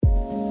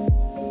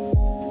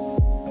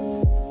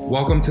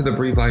Welcome to the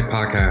Breathe Life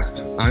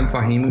podcast. I'm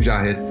Fahim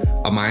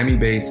Mujahid, a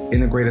Miami-based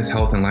integrative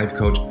health and life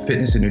coach,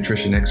 fitness and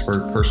nutrition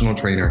expert, personal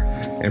trainer,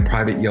 and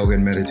private yoga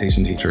and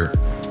meditation teacher.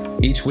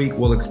 Each week,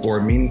 we'll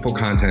explore meaningful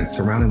content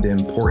surrounding the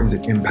importance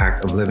and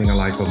impact of living a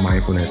life of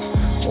mindfulness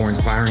or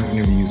inspiring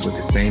interviews with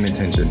the same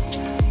intention.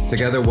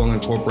 Together, we'll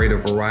incorporate a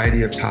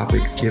variety of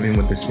topics given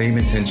with the same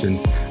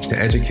intention to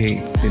educate,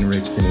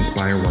 enrich, and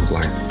inspire one's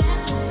life.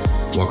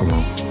 Welcome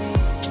home.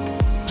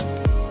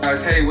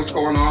 Guys, hey, what's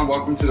going on?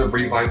 Welcome to the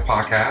Breathe Life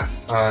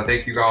podcast.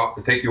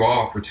 Thank you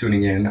all for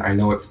tuning in. I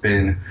know it's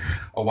been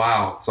a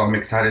while, so I'm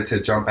excited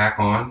to jump back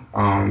on.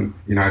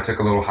 I took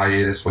a little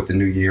hiatus with the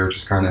new year,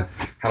 just kind of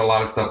had a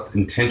lot of stuff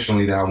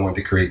intentionally that I wanted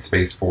to create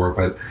space for,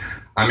 but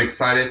I'm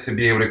excited to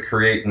be able to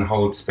create and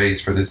hold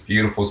space for this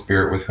beautiful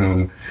spirit with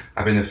whom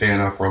I've been a fan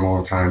of for a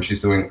long time.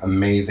 She's doing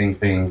amazing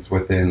things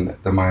within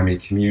the Miami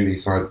community,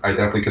 so I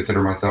definitely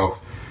consider myself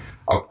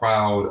a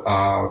proud,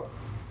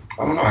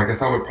 I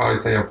guess I would probably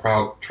say a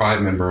proud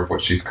tribe member of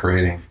what she's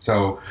creating.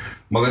 So,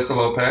 Melissa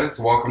Lopez,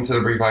 welcome to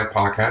the Breathe Life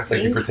podcast.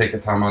 Thank you for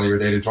taking time out of your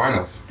day to join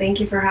us. Thank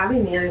you for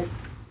having me. I'm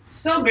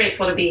so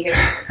grateful to be here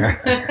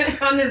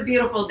on this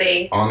beautiful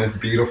day. On this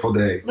beautiful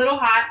day. A little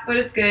hot, but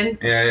it's good.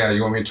 Yeah.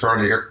 You want me to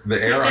turn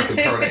the air? I can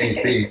turn the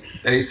AC.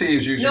 The AC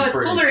is usually No, it's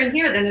pretty. cooler in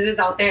here than it is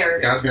out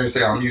there. Yeah, I was going to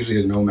say, I'm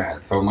usually a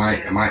nomad. So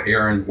my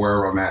air and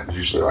wherever I'm at is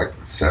usually like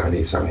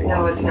 70, 71.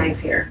 No, it's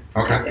nice here.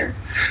 Nice here.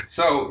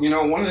 So,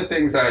 one of the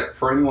things that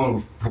for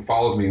anyone who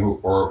follows me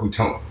who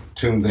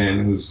tunes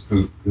in,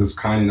 who's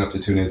kind enough to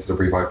tune into the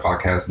Breathe Life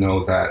podcast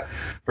knows that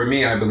for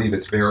me, I believe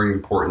it's very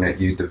important that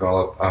you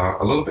develop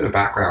a little bit of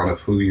background of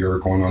who you're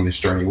going on this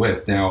journey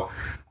with. Now,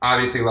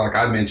 obviously, like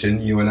I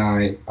mentioned, you and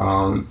I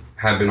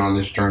have been on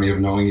this journey of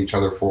knowing each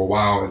other for a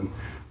while,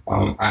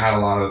 and I had a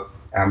lot of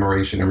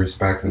admiration and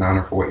respect and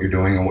honor for what you're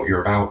doing and what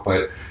you're about.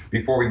 But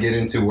before we get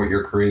into what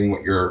you're creating,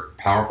 what your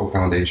powerful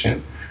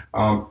foundation,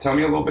 tell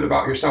me a little bit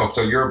about yourself.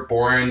 So you're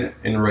born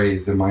and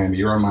raised in Miami.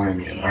 You're a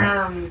Miamian,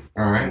 right?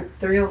 All right. I'm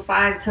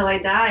 305 till I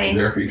die.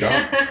 There we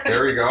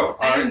go.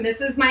 I'm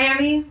Mrs.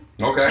 Miami.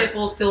 Okay.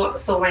 People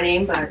stole my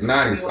name, but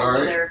nice. All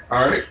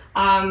right.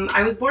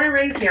 I was born and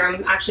raised here.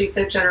 I'm actually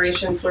fifth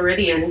generation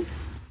Floridian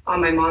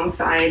on my mom's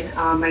side.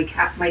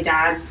 My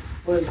dad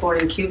was born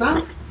in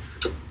Cuba,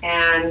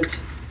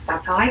 and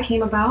that's how I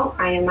came about.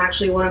 I am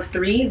actually one of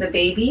three, the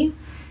baby.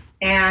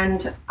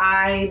 And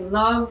I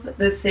love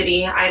the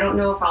city. I don't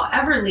know if I'll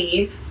ever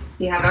leave.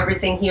 You have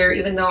everything here,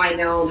 even though I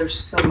know there's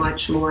so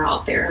much more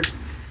out there.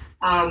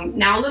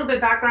 Now, a little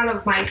bit background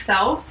of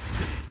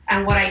myself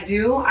and what I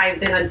do. I've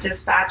been a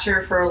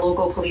dispatcher for a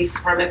local police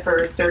department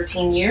for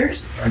 13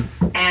 years.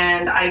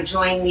 And I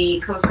joined the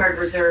Coast Guard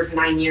Reserve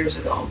 9 years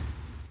ago.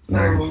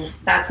 So nice.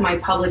 That's my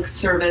public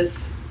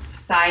service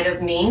side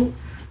of me.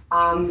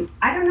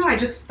 I don't know, I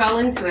just fell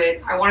into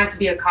it. I wanted to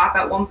be a cop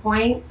at one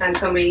point, and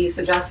somebody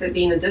suggested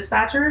being a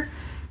dispatcher,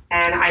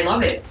 and I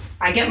love it.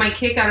 I get my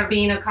kick out of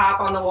being a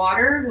cop on the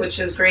water, which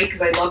is great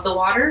because I love the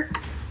water,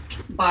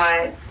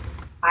 but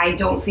I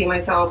don't see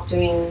myself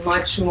doing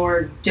much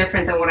more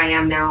different than what I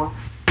am now.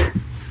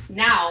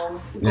 Now,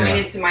 going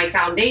into my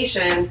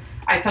foundation,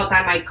 I felt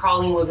that my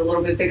calling was a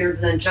little bit bigger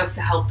than just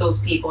to help those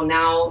people.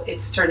 Now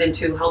it's turned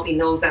into helping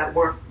those that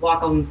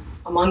walk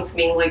amongst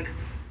me,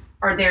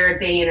 are there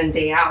day in and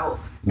day out.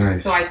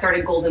 Nice. So I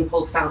started Golden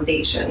Pulse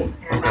Foundation,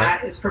 and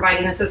that is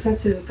providing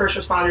assistance to first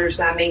responders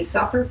that may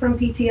suffer from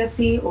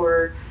PTSD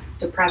or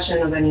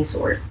depression of any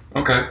sort.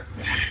 Okay.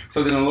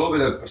 So then a little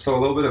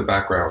bit of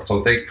background.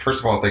 So first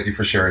of all, thank you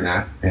for sharing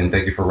that, and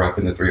thank you for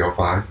repping the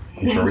 305.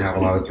 I'm sure we have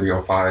a lot of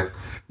 305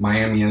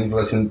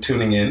 Miamians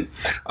tuning in.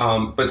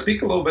 But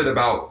speak a little bit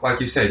about, like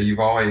you said,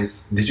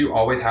 did you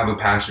always have a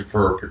passion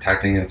for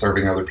protecting and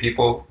serving other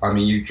people? I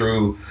mean, you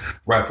drew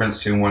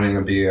reference to wanting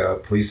to be a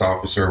police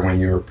officer when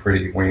you were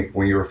fairly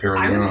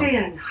young. I would say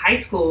in high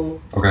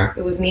school. Okay.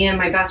 It was me and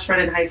my best friend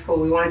in high school.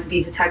 We wanted to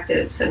be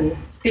detectives and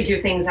figure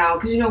things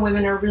out because,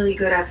 women are really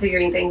good at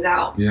figuring things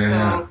out. Yeah.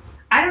 So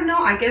I don't know.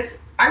 I guess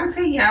I would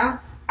say,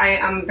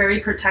 I'm very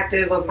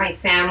protective of my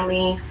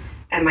family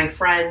and my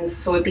friends,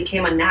 so it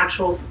became a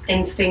natural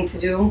instinct to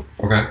do.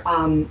 Okay.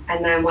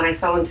 And then when I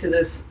fell into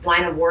this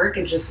line of work,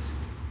 it just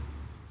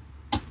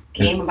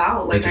came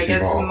about. I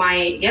guess evolved.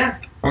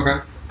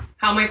 Okay.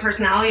 How my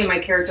personality and my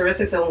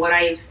characteristics and what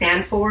I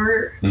stand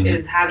for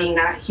is having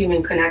that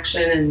human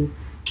connection and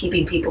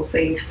keeping people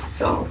safe.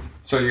 So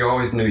you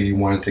always knew you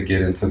wanted to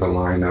get into the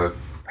line of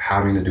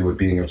having to do with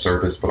being of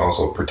service, but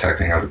also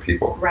protecting other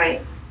people.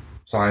 Right.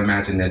 So I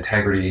imagine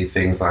integrity,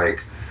 things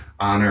like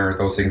honor,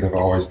 those things have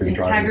always been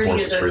driving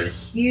forces for you.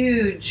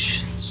 Integrity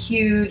is a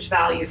huge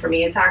value for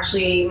me. It's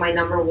actually my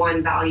number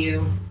one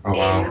value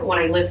when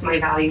I list my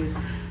values.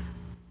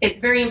 It's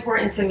very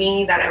important to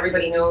me that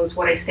everybody knows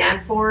what I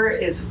stand for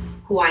is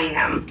who I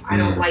am. I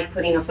don't like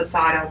putting a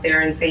facade out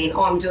there and saying,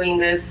 I'm doing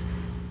this,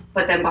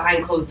 but then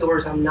behind closed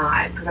doors I'm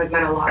not, because I've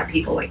met a lot of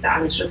people like that,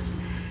 and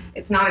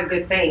it's not a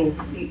good thing.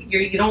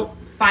 You don't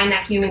find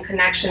that human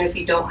connection if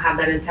you don't have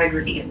that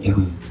integrity in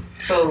you.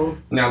 So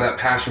now that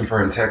passion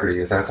for integrity,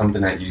 is that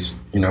something that you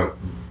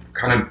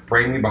kind of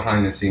bring me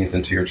behind the scenes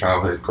into your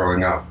childhood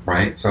growing up,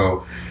 right?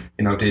 So,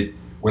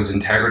 was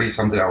integrity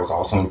something that was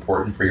also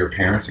important for your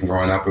parents, and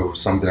growing up it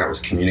was something that was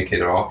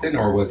communicated often,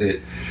 or was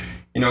it,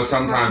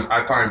 sometimes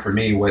I find for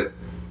me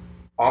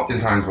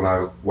oftentimes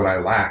what I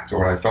lacked or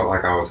what I felt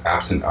like I was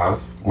absent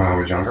of when I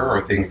was younger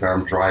are things that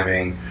I'm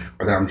driving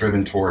or that I'm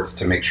driven towards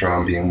to make sure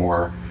I'm being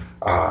more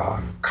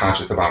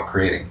conscious about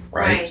creating,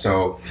 right?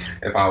 So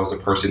if I was a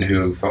person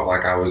who felt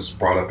like I was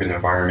brought up in an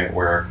environment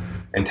where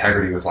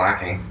integrity was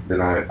lacking,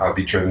 then I'll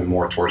be driven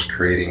more towards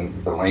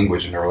creating the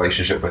language and the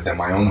relationship within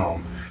my own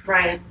home.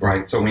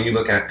 Right. So when you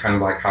look at kind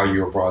of like how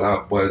you were brought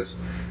up,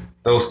 was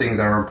those things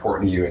that are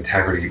important to you,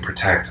 integrity,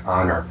 protect,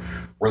 honor,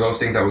 were those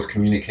things that was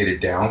communicated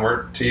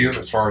downward to you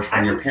as far as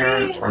from your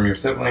parents, from your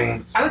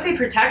siblings? I would say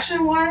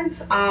protection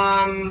was.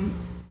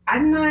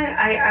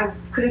 I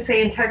couldn't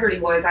say integrity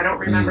was. I don't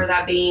remember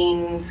that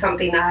being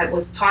something that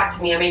was taught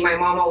to me. I mean, my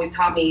mom always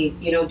taught me,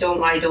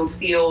 don't lie, don't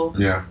steal,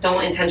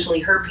 don't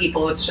intentionally hurt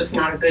people. It's just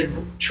not a good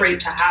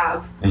trait to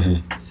have.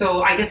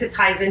 So I guess it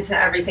ties into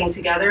everything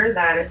together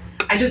that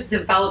I just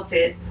developed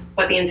it.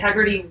 But the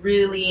integrity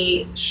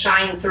really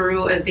shined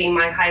through as being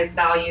my highest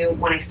value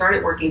when I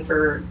started working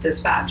for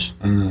dispatch.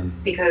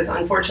 Because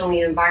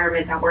unfortunately, the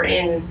environment that we're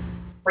in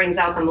brings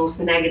out the most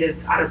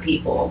negative out of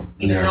people.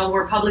 Even though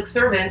we're public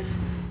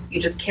servants, you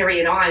just carry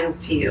it on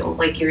to you.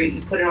 Like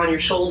you put it on your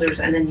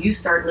shoulders and then you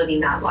start living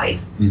that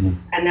life. And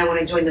then when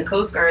I joined the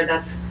Coast Guard,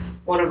 that's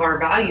one of our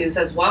values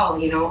as well.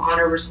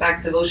 Honor,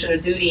 respect, devotion to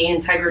duty,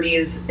 integrity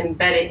is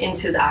embedded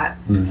into that.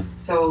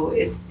 So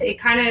it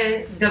kind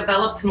of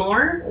developed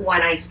more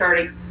when I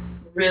started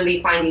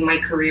really finding my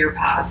career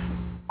path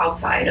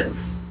outside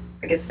of,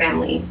 I guess,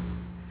 family.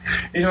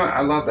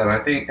 I love that. I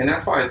think, and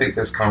that's why I think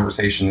this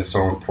conversation is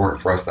so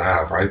important for us to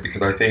have, right?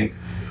 Because I think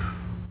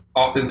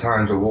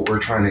oftentimes what we're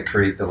trying to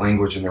create, the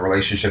language and the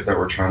relationship that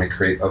we're trying to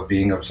create of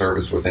being of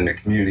service within the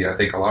community, I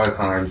think a lot of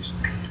times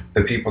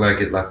the people that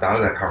get left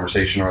out of that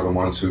conversation are the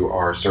ones who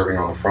are serving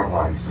on the front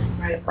lines,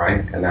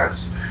 right? And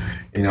that's,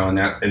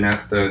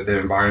 that's the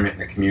environment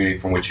and the community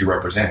from which you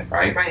represent,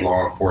 right? It's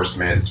law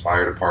enforcement, it's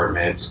fire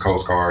department, it's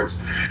Coast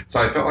Guards. So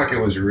I felt like it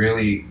was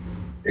really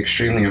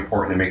extremely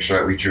important to make sure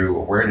that we drew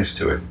awareness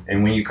to it.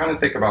 And when you kind of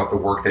think about the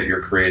work that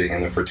you're creating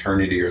and the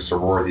fraternity or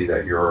sorority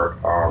that you're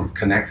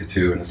connected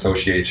to in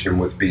association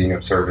with being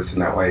of service in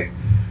that way,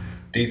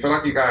 do you feel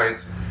like you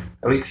guys,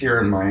 at least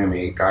here in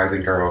Miami, guys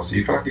and girls, do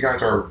you feel like you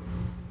guys are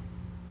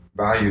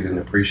valued and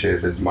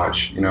appreciated as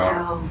much?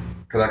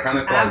 Because I kind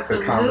of thought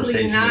the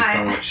conversation is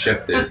somewhat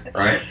shifted,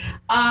 right?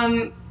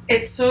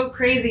 It's so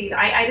crazy.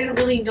 I didn't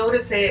really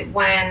notice it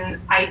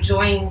when I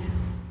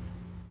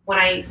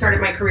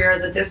started my career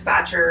as a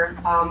dispatcher,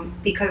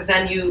 because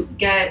then you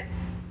get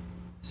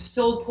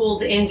so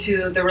pulled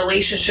into the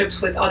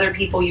relationships with other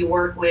people you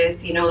work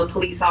with, the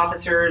police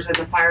officers and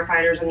the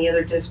firefighters and the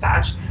other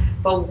dispatch,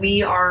 but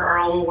we are our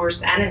own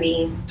worst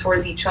enemy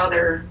towards each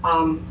other.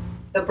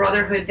 The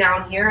brotherhood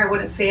down here, I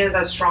wouldn't say is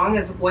as strong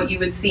as what you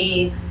would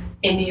see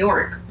in New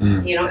York,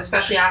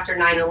 especially after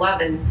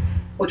 9/11,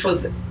 which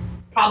was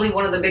probably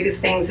one of the biggest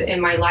things in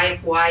my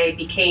life, why it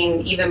became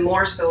even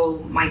more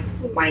so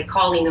my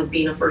calling of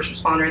being a first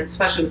responder,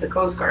 especially with the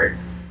Coast Guard.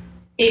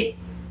 It's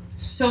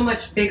so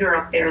much bigger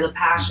up there, the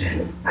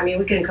passion. I mean,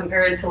 we can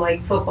compare it to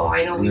like football.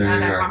 I know we've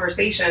had that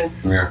conversation.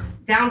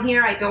 Down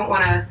here, I don't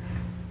want to,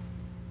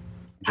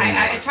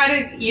 I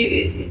try to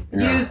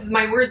use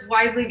my words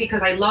wisely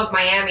because I love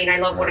Miami and I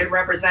love what it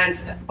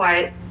represents,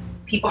 but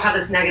people have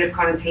this negative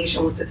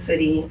connotation with the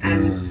city,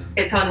 and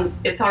it's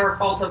our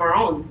fault of our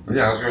own.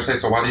 Yeah, I was going to say,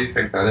 so why do you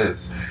think that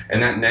is?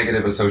 And that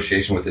negative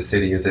association with the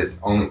city, is it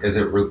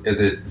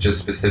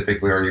just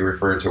specifically, are you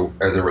referring to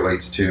as it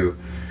relates to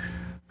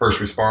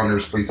first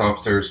responders, police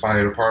officers,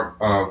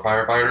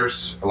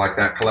 firefighters, like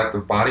that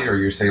collective body, or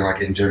you're saying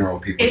like in general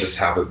people just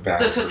have a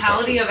bad the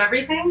totality perception of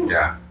everything?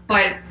 Yeah.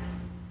 But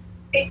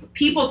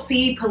people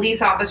see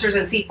police officers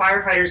and see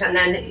firefighters, and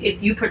then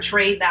if you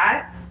portray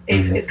that,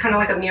 it's kind of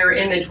like a mirror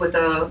image with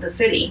the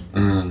city.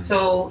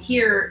 So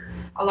here,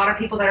 a lot of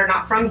people that are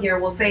not from here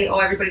will say, oh,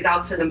 everybody's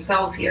out to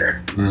themselves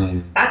here.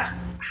 That's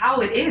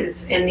how it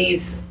is in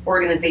these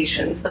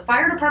organizations. The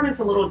fire department's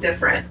a little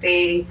different.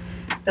 The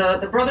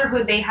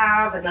brotherhood they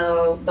have and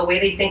the way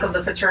they think of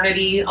the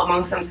fraternity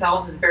amongst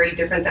themselves is very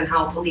different than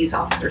how police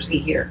officers see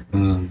here.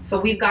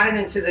 So we've gotten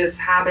into this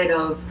habit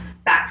of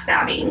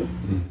backstabbing,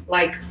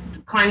 like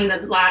climbing the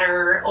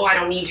ladder, oh, I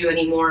don't need you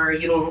anymore,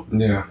 you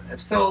don't.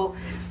 So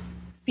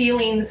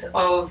feelings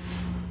of,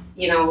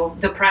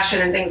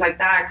 depression and things like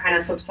that kind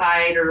of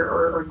subside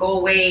or go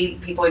away.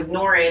 People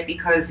ignore it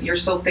because you're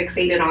so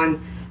fixated on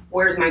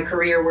where's my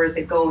career, where's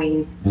it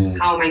going,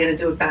 how am I going to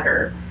do it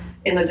better?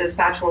 In the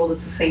dispatch world,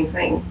 it's the same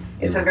thing.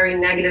 It's a very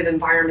negative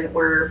environment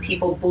where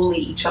people bully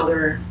each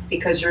other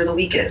because you're the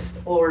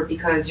weakest or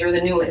because you're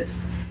the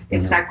newest.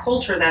 It's that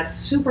culture that's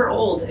super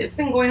old. It's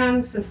been going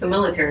on since the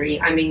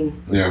military. I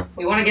mean,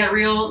 we want to get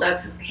real.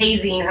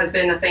 Hazing has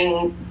been a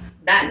thing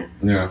then.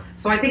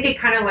 So I think it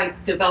kind of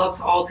like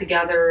developed all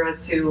together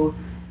as to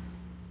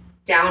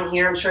down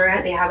here. I'm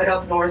sure they have it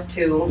up north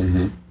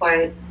too,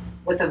 but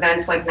with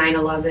events like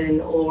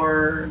 9/11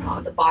 or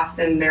the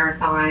Boston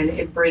Marathon,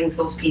 it brings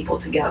those people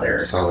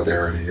together.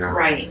 Solidarity, yeah.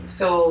 Right.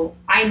 So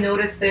I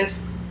noticed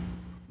this.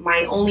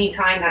 My only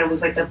time that it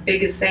was like the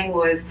biggest thing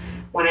was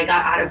when I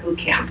got out of boot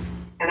camp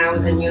and I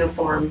was in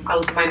uniform. I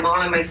was with my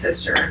mom and my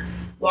sister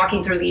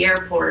walking through the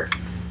airport,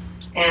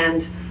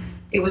 and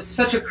it was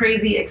such a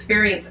crazy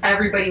experience.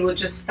 Everybody would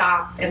just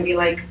stop and be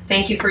like,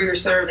 thank you for your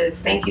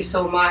service. Thank you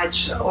so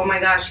much. Oh my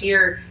gosh,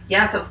 here.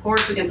 Yes, of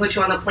course, we can put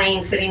you on the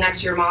plane sitting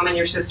next to your mom and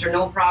your sister.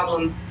 No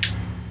problem.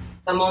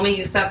 The moment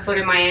you step foot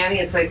in Miami,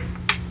 it's like,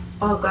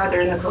 oh God, they're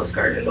in the Coast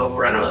Guard. Don't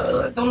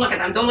look at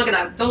them. Don't look at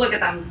them. Don't look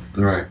at them.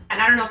 Right.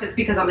 And I don't know if it's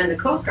because I'm in the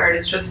Coast Guard.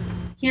 It's just,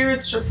 here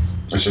it's just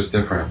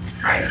different.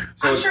 Right.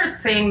 So, I'm sure it's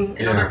the same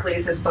in other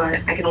places,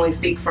 but I can only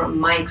speak from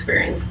my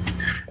experience.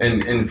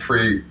 And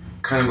for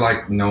kind of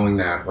like knowing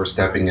that or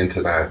stepping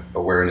into that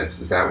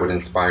awareness, is that what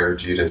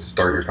inspired you to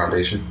start your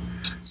foundation?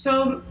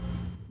 So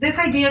this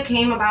idea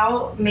came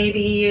about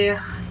maybe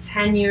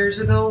 10 years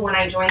ago when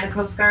I joined the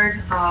Coast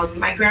Guard.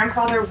 My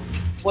grandfather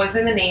was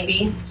in the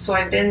Navy, so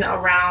I've been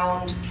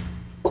around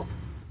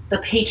the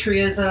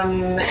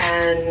patriotism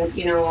and,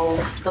 you know,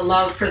 the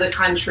love for the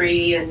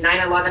country, and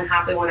 9/11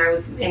 happened when I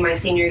was in my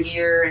senior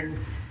year, and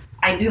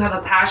I do have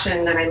a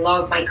passion and I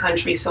love my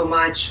country so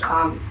much.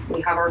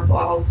 We have our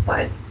flaws,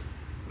 but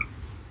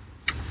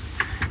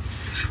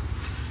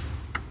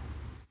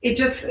it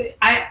just,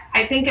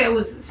 I think it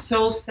was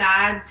so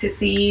sad to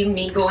see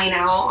me going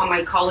out on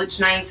my college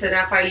nights at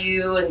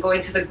FIU and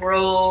going to the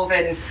Grove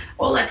and,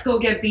 well, let's go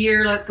get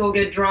beer, let's go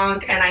get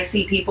drunk. And I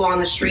see people on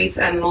the streets,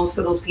 and most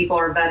of those people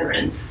are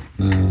veterans.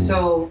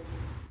 So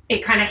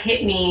it kind of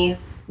hit me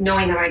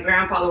knowing that my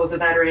grandfather was a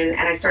veteran,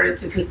 and I started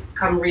to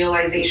become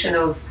realization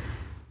of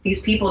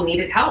these people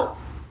needed help.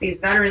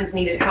 These veterans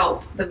needed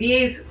help. The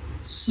VA's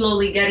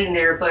slowly getting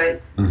there,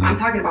 but I'm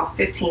talking about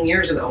 15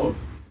 years ago.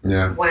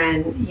 Yeah.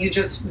 When you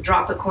just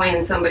dropped a coin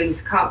in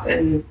somebody's cup,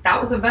 and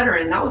that was a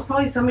veteran. That was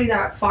probably somebody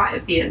that fought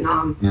in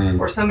Vietnam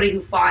or somebody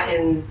who fought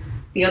in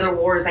the other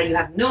wars that you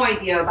have no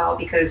idea about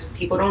because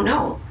people don't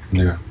know.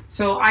 Yeah.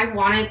 So I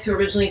wanted to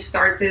originally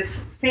start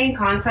this same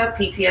concept,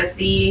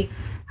 PTSD,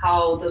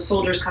 how the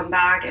soldiers come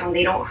back and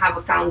they don't have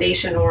a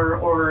foundation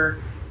or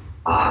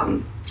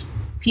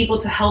people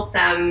to help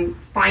them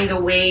find a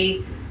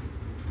way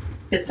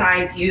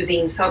besides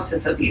using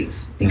substance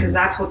abuse, because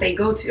that's what they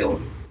go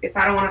to. If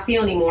I don't want to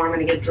feel anymore, I'm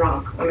going to get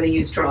drunk. I'm going to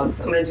use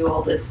drugs. I'm going to do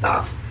all this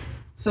stuff.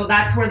 So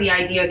that's where the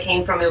idea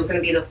came from. It was going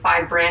to be the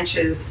 5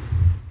 branches,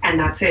 and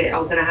that's it. I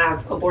was going to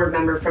have a board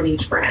member from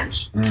each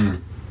branch.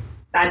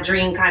 That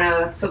dream kind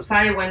of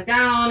subsided, went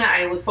down.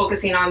 I was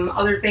focusing on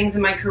other things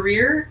in my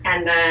career,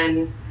 and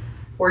then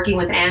working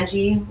with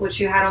Angie, which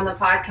you had on the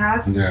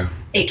podcast,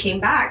 it came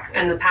back,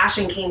 and the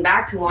passion came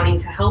back to wanting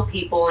to help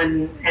people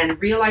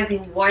and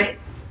realizing what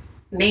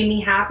made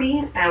me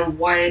happy and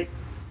what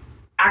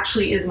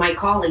actually is my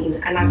calling,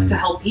 and that's to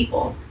help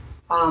people.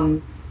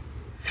 You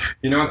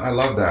know, I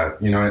love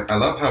that. You know, I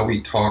love how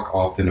we talk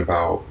often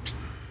about,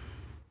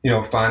 you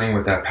know, finding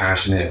what that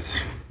passion is.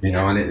 You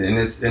know, and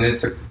it's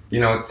you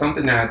know, it's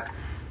something that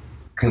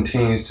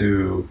continues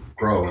to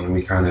grow, and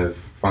we kind of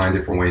find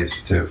different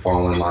ways to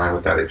fall in line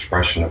with that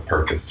expression of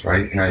purpose,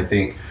 right? And I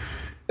think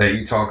that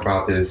you talk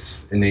about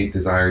this innate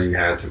desire you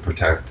had to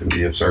protect and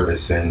be of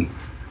service, and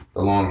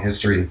the long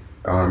history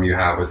you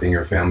have within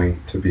your family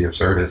to be of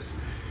service.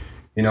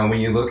 You know, when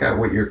you look at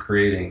what you're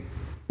creating,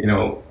 you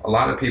know, a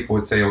lot of people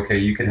would say, okay,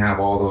 you can have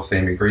all those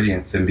same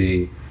ingredients and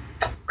be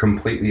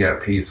completely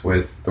at peace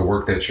with the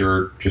work that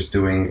you're just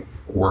doing,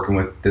 working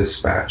with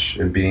dispatch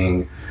and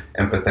being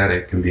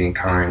empathetic and being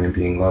kind and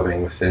being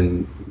loving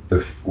within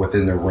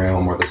the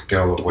realm or the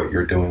scale of what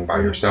you're doing by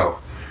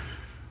yourself.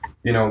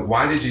 You know,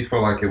 why did you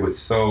feel like it was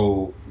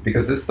so,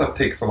 because this stuff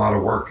takes a lot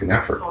of work and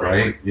effort,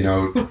 right? You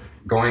know,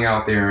 going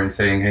out there and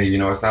saying, hey, you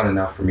know, it's not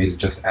enough for me to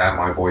just add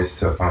my voice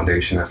to a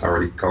foundation that's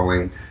already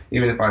going,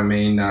 even if I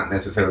may not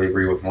necessarily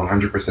agree with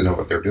 100% of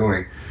what they're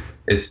doing,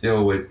 it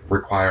still would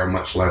require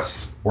much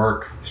less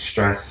work,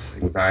 stress,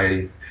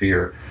 anxiety,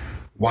 fear.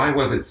 Why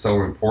was it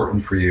so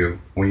important for you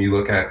when you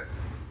look at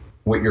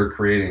what you're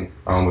creating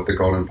with the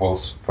Golden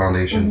Pulse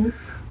Foundation?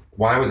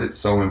 Why was it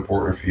so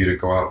important for you to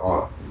go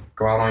out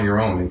on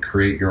your own and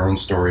create your own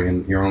story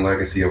and your own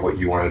legacy of what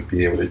you want to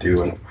be able to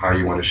do and how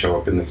you want to show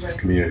up in this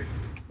community?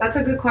 That's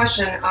a good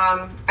question.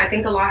 I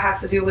think a lot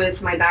has to do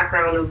with my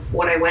background of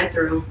what I went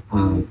through.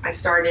 I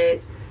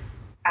started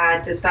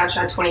at dispatch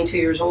at 22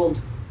 years old.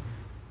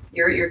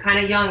 You're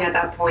kind of young at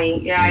that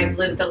point. Yeah, I've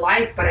lived a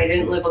life, but I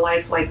didn't live a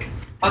life like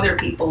other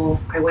people.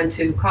 I went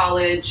to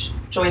college,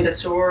 joined a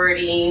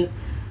sorority,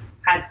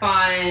 had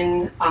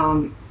fun,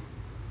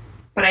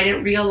 but I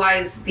didn't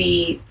realize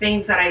the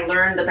things that I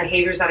learned, the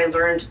behaviors that I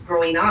learned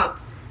growing up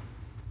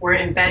were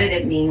embedded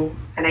in me,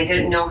 and I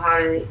didn't know how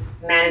to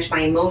manage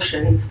my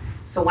emotions.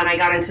 So when I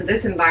got into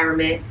this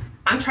environment,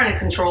 I'm trying to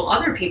control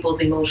other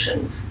people's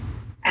emotions.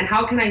 And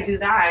how can I do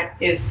that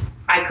if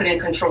I couldn't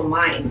control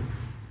mine?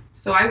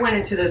 So I went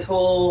into this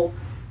whole,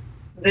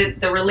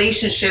 the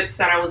relationships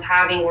that I was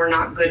having were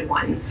not good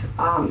ones.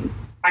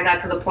 I got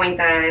to the point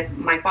that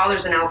my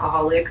father's an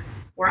alcoholic.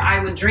 where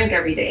I would drink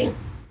every day.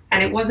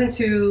 And it wasn't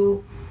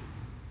to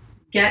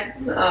get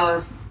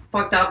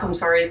fucked up. I'm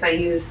sorry if I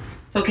use,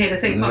 it's okay to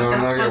say fucked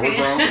up. No,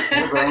 okay.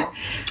 We're grown.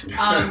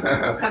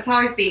 That's how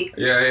I speak.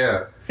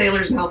 Yeah.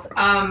 Sailor's mouth.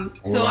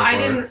 So I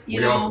didn't,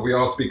 we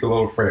all speak a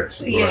little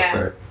French, is what I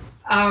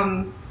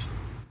say.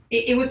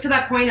 It was to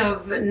that point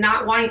of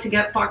not wanting to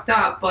get fucked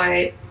up,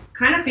 but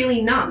kind of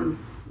feeling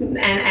numb,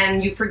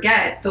 and you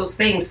forget those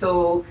things.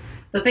 So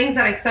the things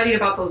that I studied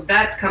about those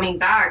vets coming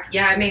back,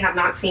 I may have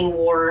not seen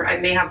war, I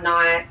may have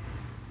not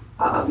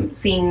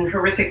seen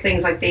horrific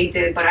things like they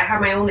did, but I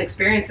have my own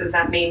experiences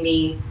that made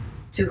me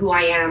to who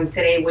I am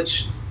today,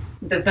 which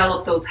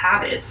developed those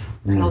habits.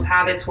 And those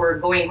habits were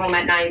going home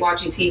at night,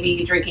 watching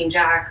TV, drinking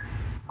Jack,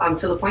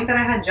 to the point that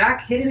I had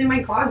Jack hidden in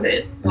my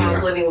closet when I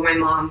was living with my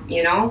mom,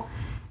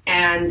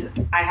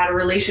 and I had a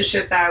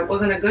relationship that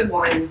wasn't a good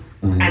one,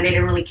 and they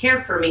didn't really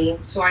care for me.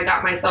 So I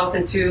got myself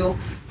into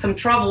some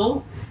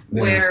trouble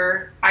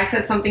where I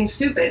said something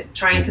stupid,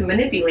 trying to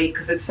manipulate,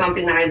 because it's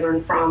something that I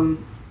learned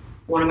from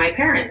one of my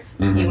parents.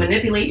 You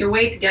manipulate your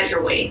way to get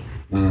your way.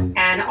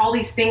 And all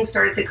these things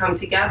started to come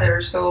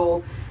together.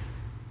 So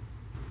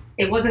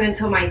it wasn't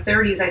until my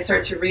 30s I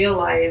started to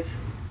realize,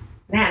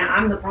 man,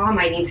 I'm the problem.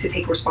 I need to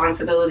take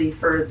responsibility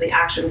for the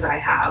actions that I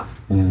have.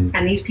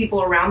 And these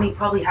people around me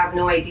probably have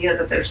no idea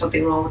that there's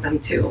something wrong with them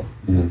too.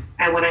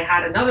 And when I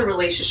had another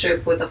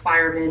relationship with a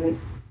fireman,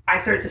 I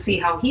started to see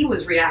how he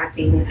was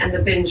reacting, and the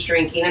binge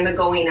drinking and the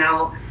going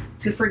out,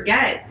 to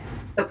forget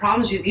the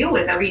problems you deal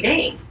with every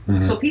day.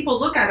 So people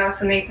look at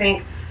us and they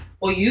think,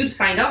 well, you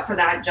signed up for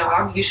that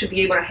job, you should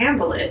be able to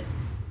handle it.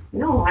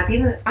 No, at the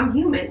end of I'm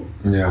human.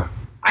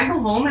 I go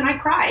home and I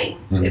cry.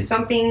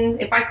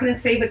 If I couldn't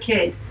save a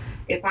kid,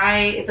 if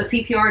the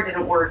CPR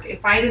didn't work,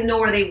 if I didn't know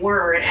where they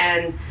were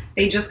and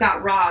they just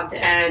got robbed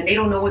and they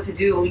don't know what to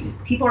do,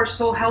 people are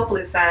so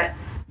helpless that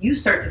you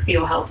start to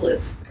feel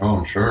helpless. Oh,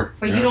 I'm sure.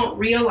 But you don't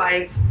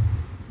realize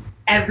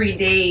every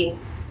day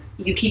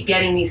you keep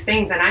getting these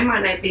things, and I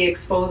might not be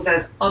exposed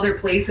as other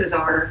places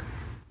are,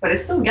 but it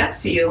still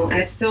gets to you, and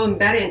it's still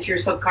embedded into your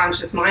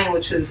subconscious mind,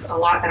 which is a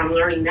lot that I'm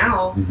learning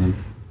now,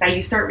 that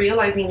you start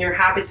realizing your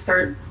habits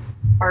are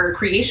a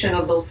creation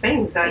of those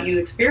things that you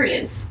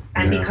experience.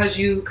 And because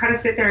you kind of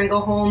sit there and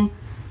go home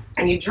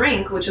and you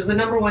drink, which is the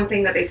number one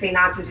thing that they say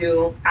not to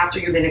do after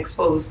you've been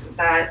exposed,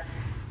 that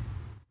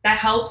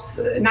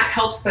helps, not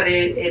helps, but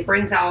it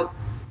brings out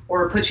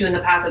or puts you in the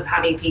path of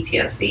having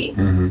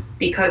PTSD,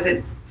 because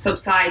it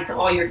subsides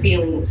all your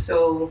feelings.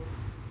 So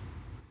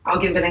I'll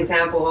give an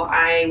example.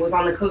 I was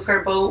on the Coast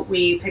Guard boat.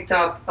 We picked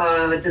up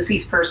a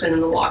deceased person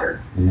in the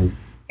water.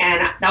 And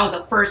that was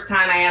the first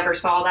time I ever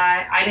saw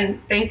that.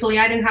 Thankfully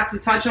I didn't have to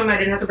touch them. I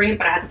didn't have to bring it,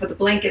 but I had to put the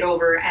blanket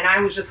over. And I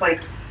was just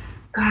like,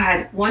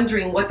 God,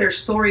 wondering what their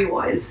story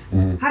was.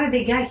 How did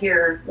they get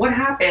here? What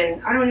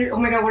happened? Oh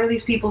my God, what are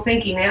these people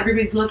thinking?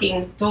 Everybody's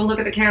looking. Don't look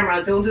at the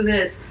camera. Don't do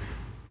this.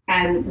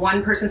 And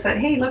one person said,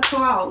 hey, let's go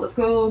out. Let's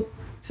go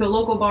to a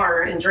local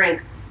bar and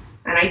drink.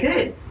 And I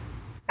did.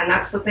 And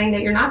that's the thing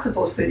that you're not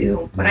supposed to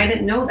do. But I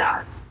didn't know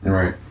that.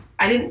 Right.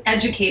 I didn't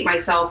educate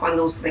myself on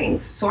those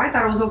things. So I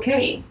thought it was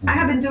okay. I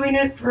have been doing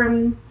it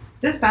from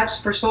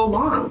dispatch for so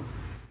long.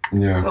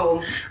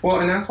 So, well,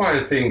 and that's why I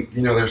think,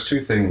 there's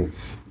two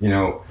things,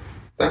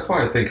 that's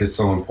why I think it's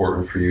so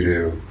important for you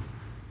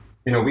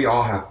to, we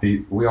all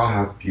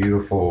have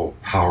beautiful,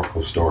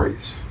 powerful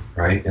stories,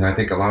 right? And I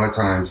think a lot of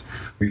times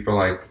we feel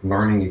like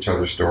learning each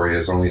other's story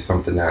is only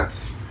something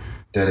that's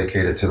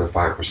dedicated to the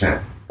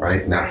 5%,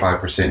 right? And that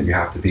 5%, you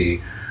have to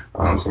be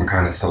some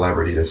kind of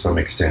celebrity to some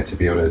extent to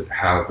be able to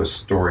have a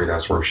story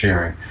that's worth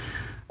sharing.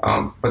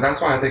 But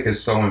that's why I think it's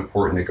so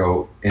important to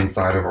go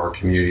inside of our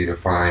community to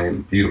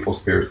find beautiful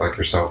spirits like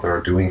yourself that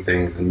are doing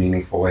things in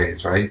meaningful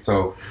ways, right?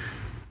 So,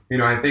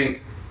 I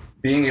think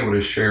being able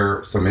to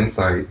share some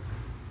insight,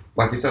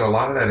 like you said, a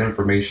lot of that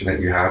information that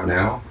you have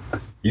now,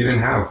 you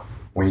didn't have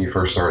when you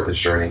first started this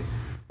journey.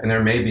 And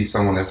there may be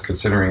someone that's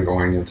considering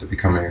going into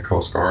becoming a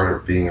Coast Guard or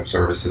being of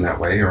service in that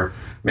way, or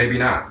maybe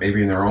not,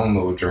 maybe in their own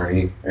little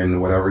journey in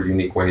whatever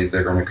unique ways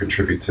they're going to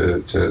contribute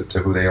to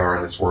who they are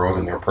in this world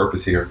and their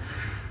purpose here.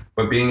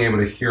 But being able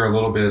to hear a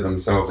little bit of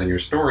themselves in your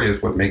story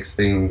is what makes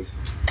things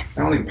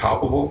not only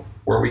palpable,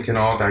 where we can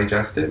all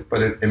digest it,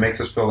 but it makes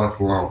us feel less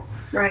alone.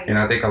 Right. And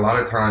I think a lot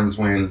of times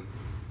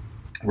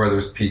whether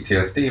it's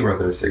PTSD,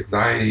 whether it's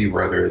anxiety,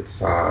 whether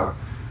it's, a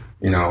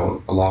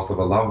loss of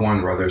a loved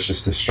one, whether it's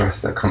just the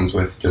stress that comes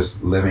with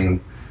just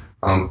living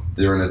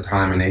during the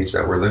time and age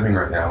that we're living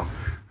right now,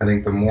 I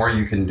think the more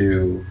you can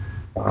do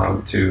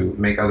to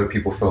make other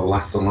people feel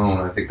less alone,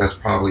 I think that's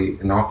probably,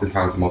 and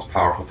oftentimes, the most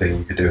powerful thing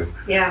you could do.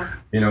 Yeah.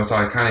 So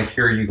I kind of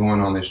hear you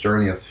going on this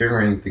journey of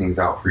figuring things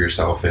out for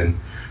yourself. And,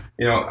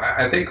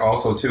 I think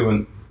also, too,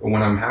 and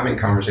when I'm having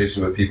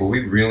conversations with people,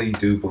 we really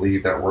do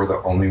believe that we're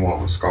the only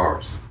one with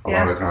scars a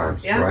lot of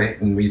times, right?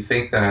 And we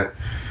think that,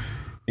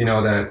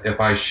 that if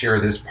I share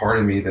this part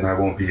of me, then I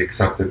won't be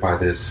accepted by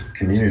this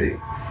community.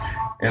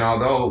 And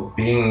although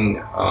being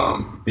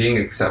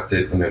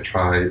accepted in a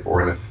tribe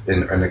or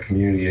in a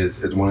community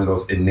is one of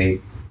those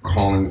innate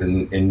callings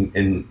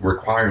and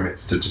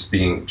requirements to just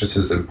being just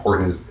as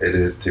important as it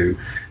is to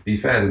be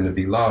fed and to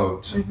be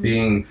loved. Mm-hmm.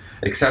 Being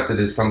accepted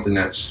is something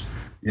that's,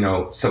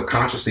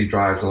 subconsciously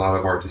drives a lot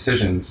of our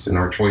decisions and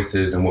our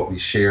choices and what we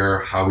share,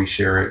 how we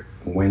share it,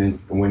 when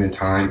in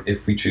time,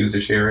 if we choose to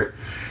share it.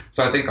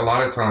 So I think a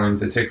lot of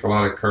times it takes a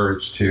lot of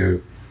courage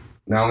to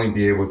not only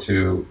be able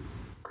to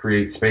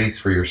create space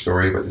for your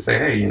story, but to say,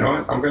 hey, you know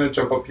what, I'm going to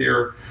jump up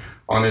here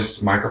on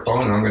this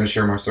microphone and I'm going to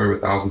share my story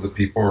with thousands of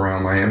people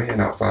around Miami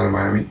and outside of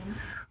Miami,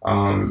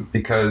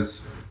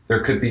 because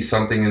there could be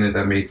something in it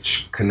that may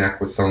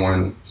connect with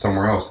someone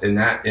somewhere else. And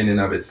that in and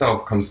of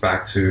itself comes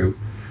back to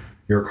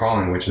your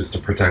calling, which is to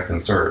protect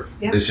and serve.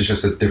 Yep. This is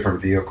just a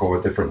different vehicle,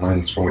 a different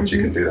lens from which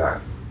you can do that.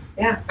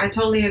 Yeah, I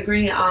totally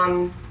agree.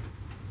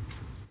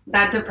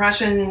 That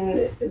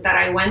depression that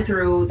I went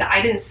through,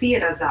 I didn't see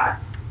it as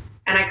that.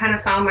 And I kind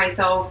of found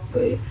myself,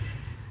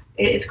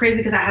 it's crazy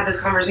because I had this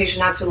conversation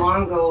not too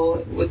long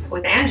ago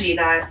with Angie,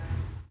 that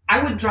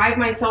I would drive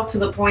myself to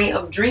the point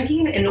of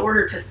drinking in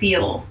order to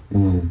feel.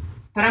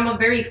 But I'm a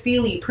very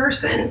feely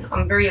person.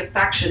 I'm very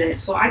affectionate.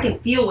 So I can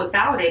feel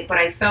without it, but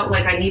I felt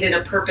like I needed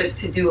a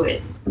purpose to do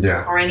it.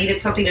 Yeah. Or I needed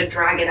something to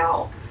drag it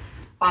out.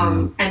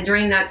 And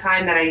during that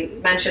time that I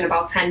mentioned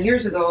about 10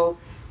 years ago,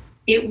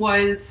 it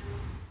was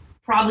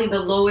probably the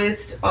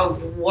lowest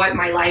of what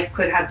my life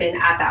could have been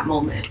at that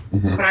moment.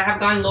 Mm-hmm. Could I have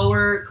gone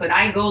lower? Could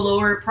I go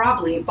lower?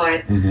 Probably.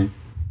 But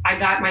I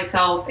got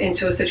myself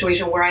into a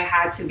situation where I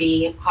had to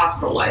be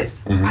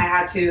hospitalized. Mm-hmm. I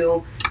had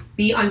to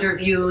be under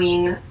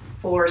viewing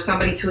for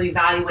somebody to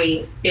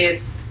evaluate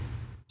if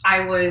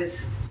I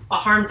was a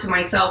harm to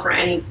myself or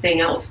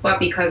anything else. But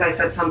because I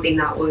said something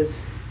that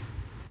was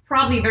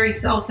probably very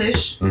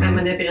selfish and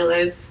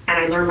manipulative, and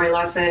I learned my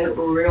lesson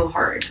real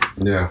hard.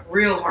 Yeah.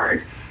 Real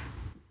hard.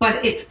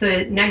 But it's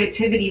the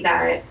negativity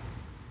that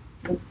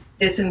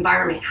this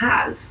environment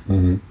has.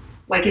 Mm-hmm.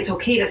 Like, it's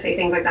okay to say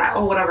things like that.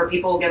 Oh, whatever,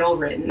 people will get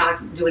over it and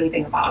not do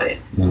anything about it.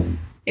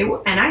 Mm-hmm.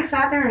 And I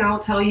sat there and I'll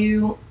tell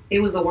you, it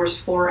was the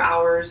worst 4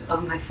 hours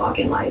of my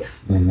fucking life.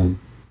 Mm-hmm.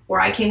 Where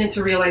I came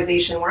into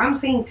realization where I'm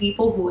seeing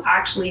people who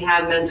actually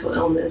have mental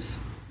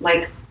illness,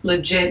 like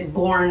legit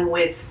born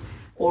with,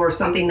 or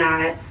something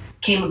that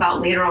came about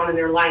later on in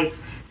their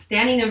life,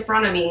 standing in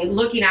front of me,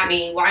 looking at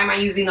me, why am I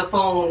using the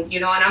phone?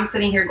 And I'm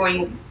sitting here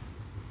going,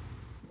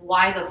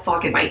 why the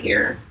fuck am I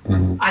here?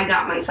 Mm-hmm. I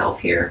got myself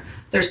here.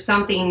 There's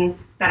something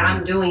that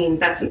I'm doing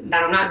that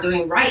I'm not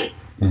doing right.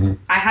 Mm-hmm.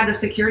 I had the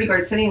security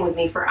guard sitting with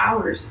me for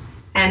hours.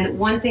 And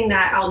one thing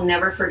that I'll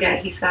never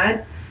forget, he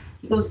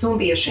goes, don't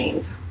be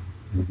ashamed.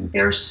 Mm-hmm.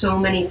 There are so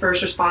many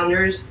first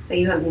responders that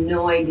you have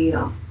no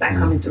idea that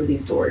come in through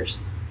these doors.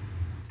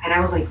 And I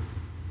was like,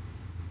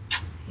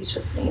 he's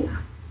just saying that.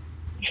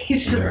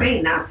 He's just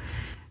saying that.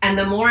 And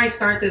the more I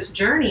start this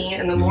journey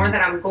and the more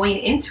that I'm going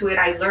into it,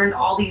 I've learned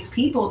all these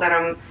people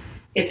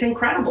it's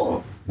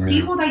incredible. Yeah.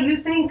 People that you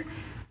think,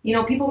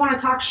 people want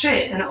to talk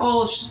shit. And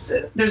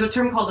there's a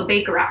term called the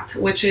Baker Act,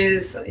 which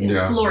is in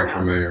Florida. I'm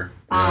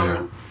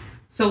familiar.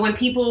 So when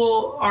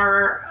people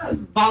are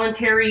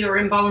voluntary or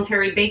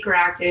involuntary Baker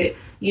Act, and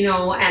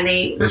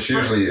it's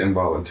usually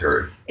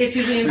involuntary. It's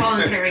usually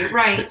involuntary,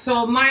 right?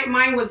 So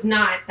mine was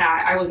not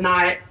that. I was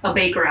not a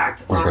Baker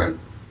Act. Okay.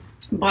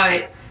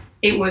 But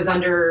it was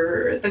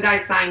under, the guy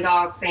signed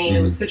off saying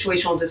it was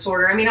situational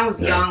disorder. I mean, I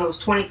was young, I was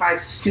 25,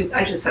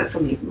 I just said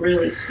something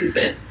really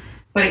stupid.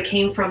 But it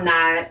came from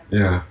that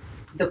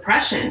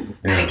depression.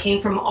 Yeah. And it came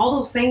from all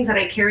those things that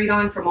I carried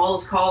on from all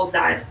those calls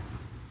that,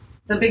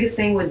 the biggest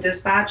thing with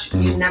dispatch,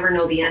 you never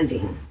know the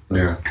ending.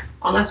 Yeah.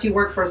 Unless you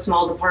work for a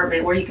small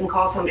department where you can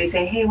call somebody and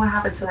say, hey, what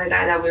happened to that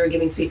guy that we were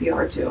giving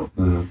CPR to?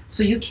 Mm-hmm.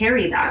 So you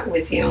carry that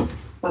with you.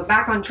 But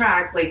back on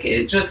track, like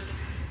it just...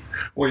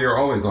 Well, you're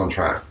always on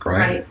track,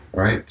 right?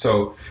 Right.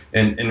 So,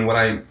 and what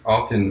I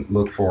often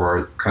look for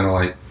are kind of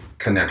like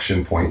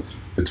connection points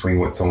between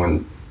what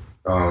someone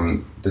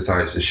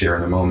decides to share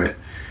in a moment.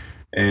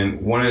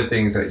 And one of the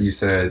things that you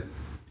said,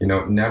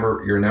 you're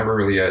never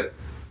really at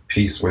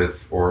peace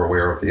with or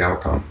aware of the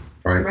outcome,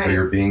 right? So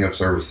you're being of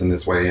service in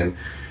this way. And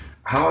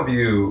how have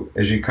you,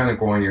 as you kind of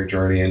go on your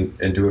journey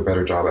and do a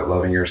better job at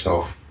loving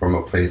yourself from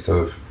a place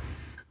of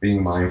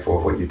being mindful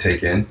of what you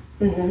take in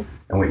and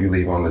what you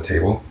leave on the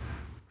table,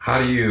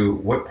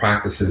 what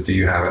practices do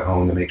you have at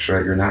home to make sure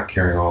that you're not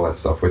carrying all that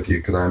stuff with you?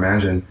 Because I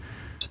imagine,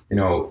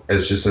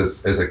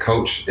 as a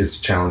coach, it's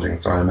challenging.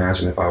 So I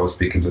imagine if I was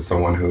speaking to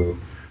someone who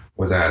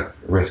was at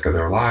risk of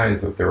their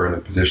lives, if they were in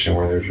a position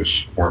where they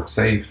just weren't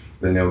safe,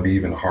 then it'll be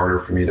even harder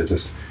for me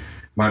to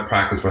my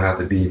practice would have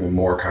to be even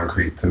more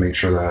concrete to make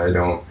sure that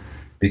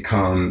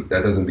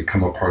that doesn't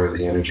become a part of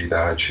the energy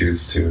that I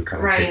choose to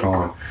kind of take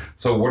on.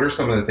 So what are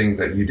some of the things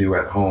that you do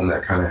at home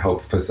that kind of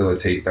help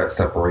facilitate that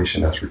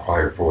separation that's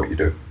required for what you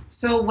do?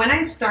 So when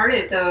I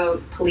started the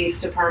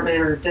police department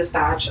or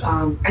dispatch,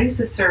 I used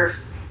to surf.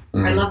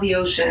 I love the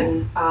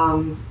ocean.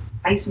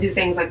 I used to do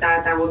things like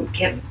that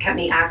kept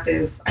me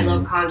active. I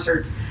love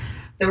concerts.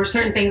 There were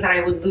certain things that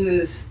I would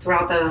lose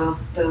throughout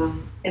the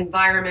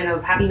environment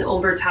of having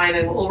overtime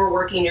and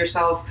overworking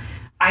yourself.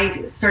 I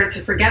started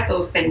to forget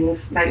those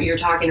things that you're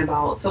talking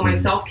about. So my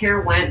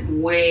self-care went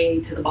way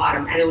to the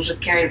bottom, and it was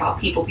just caring about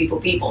people.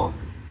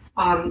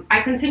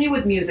 I continue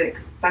with music.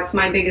 That's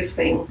my biggest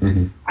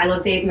thing. I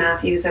love Dave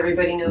Matthews.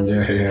 Everybody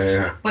knows.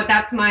 Yeah. But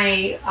that's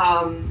my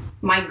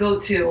my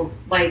go-to.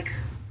 Like,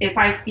 if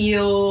I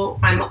feel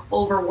I'm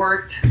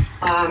overworked,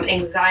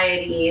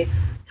 anxiety,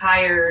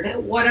 tired,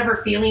 whatever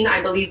feeling,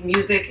 I believe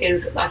music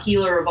is a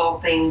healer of all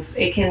things.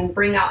 It can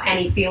bring out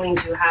any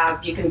feelings you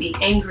have. You can be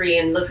angry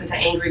and listen to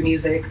angry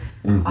music,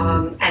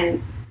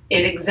 and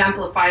it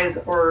exemplifies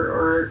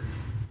or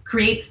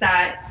creates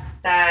that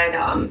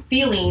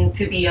feeling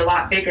to be a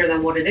lot bigger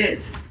than what it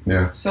is.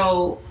 Yeah.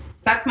 So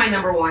that's my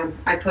number one.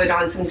 I put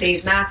on some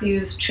Dave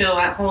Matthews, chill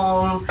at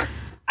home.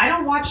 I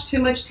don't watch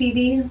too much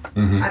TV.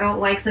 I don't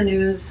like the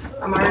news.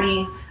 I'm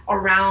already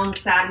around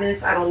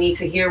sadness. I don't need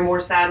to hear more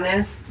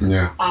sadness.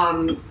 Yeah.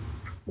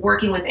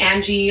 Working with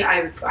Angie,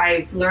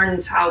 I've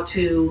learned how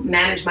to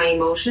manage my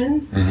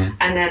emotions.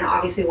 And then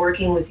obviously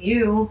working with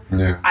you,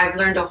 I've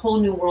learned a whole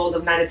new world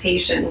of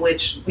meditation,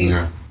 which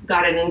we've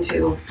gotten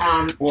into.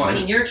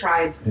 Joining your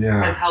tribe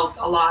has helped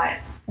a lot.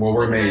 Well,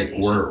 we're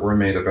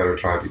made a better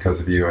tribe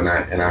because of you, and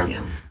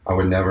I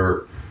would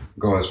never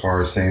go as far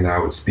as saying that I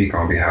would speak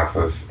on behalf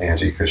of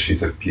Angie, because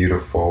she's a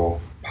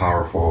beautiful,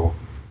 powerful,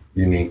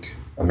 unique,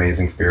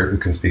 amazing spirit who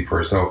can speak for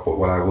herself. But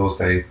what I will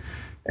say,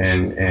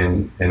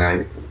 and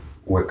I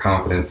with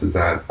confidence, is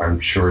that I'm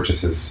sure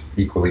just as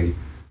equally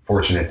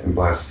fortunate and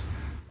blessed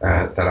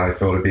that I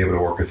feel to be able to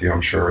work with you.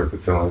 I'm sure the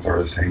feelings are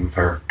the same with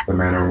her. The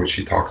manner in which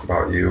she talks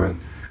about you and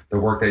the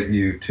work that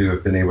you two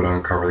have been able to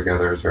uncover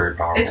together is very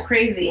powerful. It's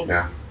crazy.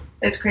 Yeah.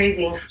 It's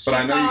crazy. But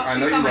I know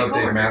you love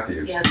Dave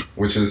Matthews,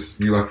 which is,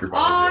 you left your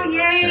body. Oh,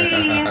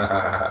 yay!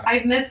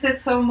 I've missed it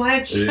so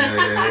much.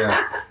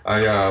 Yeah.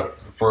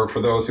 For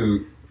those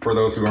who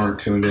aren't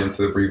tuned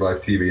into the Breathe Life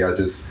TV,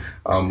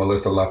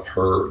 Melissa left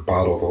her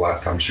bottle the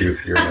last time she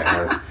was here, and it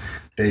has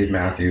Dave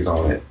Matthews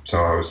on it. So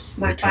I was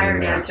my fire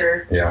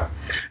dancer. Yeah.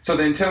 So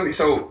then tell me.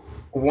 So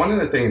one of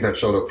the things that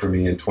showed up for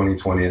me in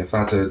 2020, and it's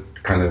not to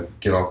kind of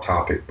get off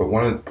topic, but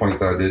one of the points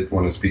that I did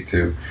want to speak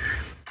to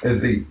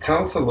is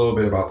tell us a little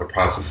bit about the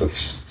process of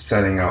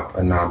setting up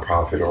a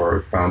nonprofit or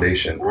a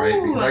foundation, right?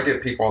 Ooh. Because I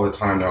get people all the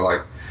time, they're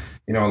like,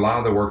 a lot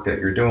of the work that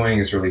you're doing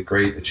is really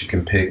great, that you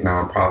can pick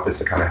nonprofits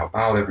to kind of help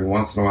out every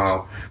once in a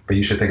while, but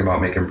you should think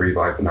about making Breathe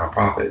Life a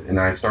nonprofit. And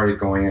I started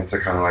going into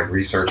kind of like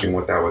researching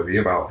what that would be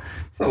about.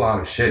 It's a lot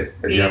of shit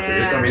that you have to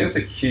do. It's a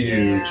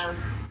huge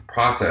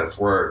process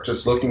where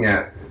just looking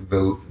at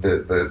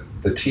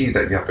the T's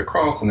that you have to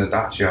cross and the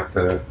dots you have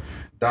to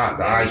dot,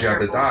 the I's you have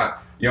to dot,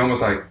 you're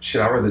almost like,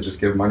 shit, I'd rather just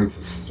give money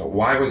to. So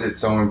why was it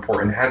so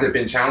important? Has it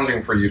been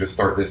challenging for you to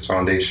start this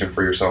foundation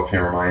for yourself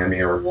here in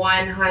Miami? Or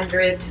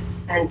 110%.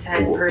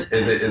 Is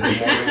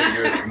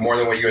it more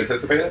than what you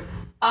anticipated?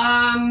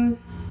 I mean,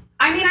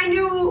 I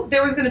knew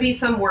there was going to be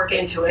some work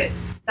into it.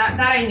 That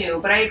I knew,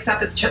 but I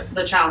accepted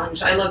the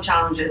challenge. I love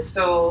challenges,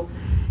 so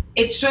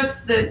it's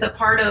just the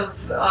part of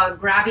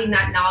grabbing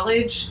that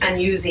knowledge and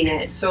using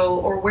it. So,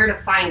 or where to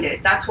find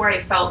it. That's where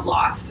I felt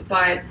lost,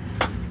 but.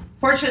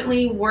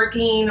 Fortunately,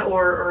 working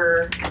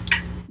or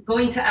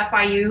going to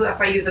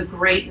FIU is a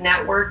great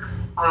network.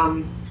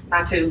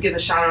 Not to give a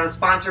shout out a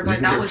sponsor,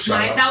 but that was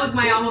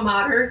my alma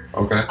mater.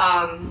 Okay.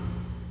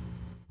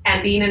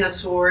 And being in a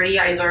sorority,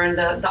 I learned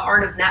the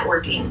art of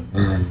networking.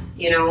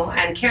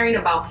 And caring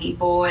about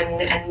people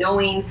and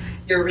knowing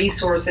your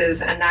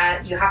resources and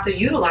that you have to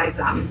utilize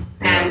them.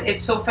 And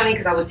it's so funny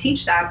because I would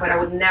teach that, but I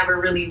would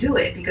never really do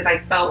it because I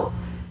felt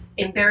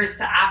embarrassed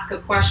to ask a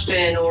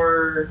question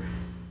or.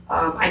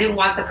 I didn't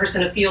want the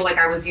person to feel like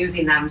I was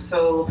using them.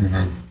 So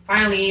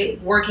finally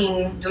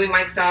doing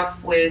my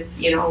stuff with,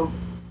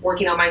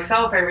 working on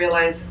myself, I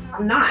realized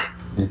I'm not.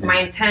 My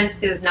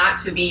intent is not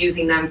to be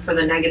using them for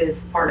the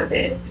negative part of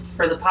it. It's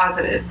for the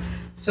positive.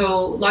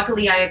 So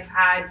luckily I've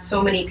had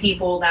so many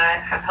people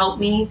that have helped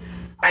me.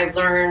 I've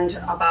learned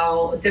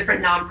about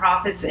different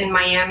nonprofits in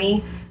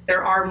Miami.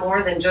 There are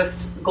more than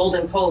just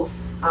Golden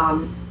Pulse.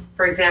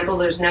 For example,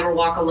 there's Never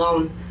Walk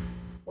Alone.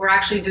 We're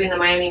actually doing the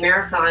Miami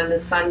Marathon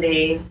this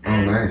Sunday. Oh,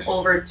 nice.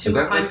 Over 200. Is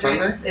that this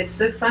Sunday? It's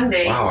this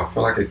Sunday. Wow, I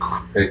feel like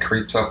it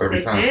creeps up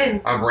every time. It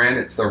did. I've ran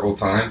it several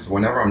times.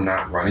 Whenever I'm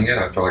not running it,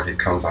 I feel like it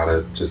comes out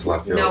of just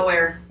left field.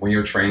 Nowhere. When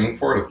you're training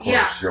for it, of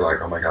course, you're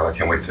like, oh my God, I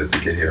can't wait for it to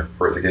get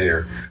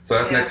here. So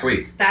that's next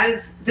week. That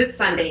is this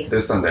Sunday.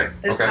 This Sunday.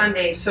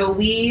 Sunday. So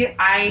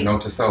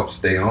note to self,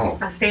 stay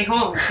home. Stay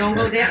home. Don't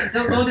go down.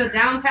 Don't go to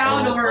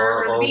downtown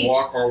or the beach.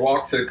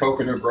 Walk to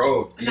Coconut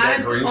Grove.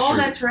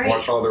 That's right.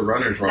 Watch all the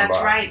runners run by.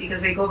 That's right,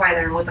 because they go by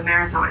there with the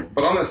marathon.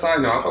 But on the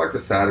side note, I feel like the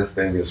saddest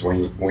thing is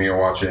when you're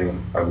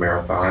watching a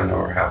marathon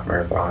or a half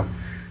marathon,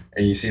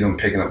 and you see them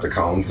picking up the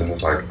cones, and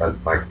it's like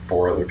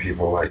 4 other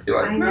people. Like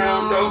you're like,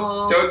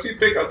 no, don't you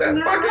pick up that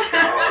fucking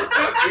cone?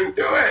 Don't you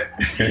do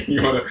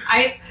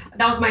it?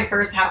 That was my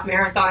first half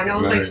marathon. I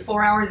was like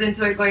 4 hours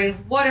into it, going,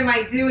 what am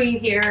I doing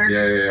here?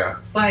 Yeah.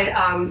 But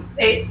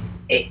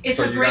it's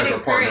a great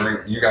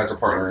experience. You guys are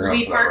partnering up.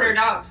 We partnered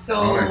up.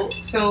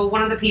 So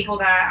one of the people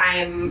that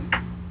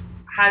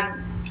had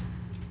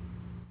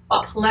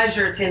a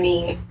pleasure to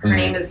me. Her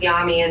name is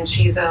Yami, and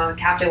she's a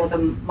captain with the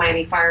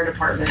Miami Fire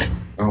Department.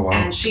 Oh, wow.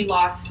 And she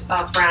lost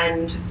a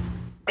friend.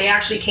 They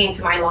actually came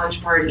to my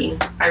launch party.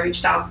 I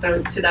reached out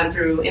to them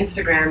through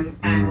Instagram,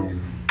 and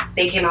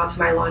they came out to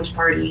my launch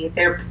party.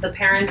 They're the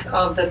parents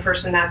of the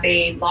person that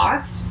they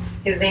lost.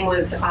 His name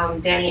was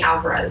Danny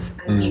Alvarez,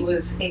 and he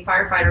was a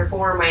firefighter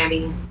for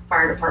Miami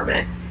Fire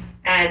Department,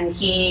 and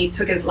he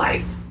took his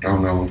life. Oh,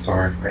 no, I'm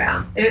sorry.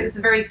 Yeah, it's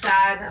very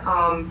sad,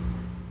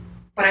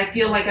 but I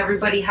feel like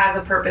everybody has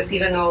a purpose,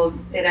 even though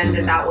it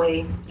ended that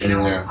way. You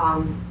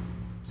know,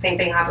 same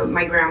thing happened.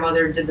 My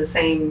grandmother did the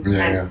same,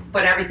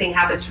 but everything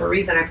happens for a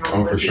reason. I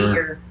probably would be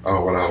here.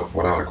 Oh,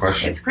 without a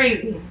question. It's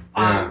crazy.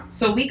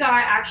 So we got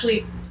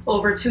actually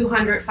over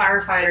 200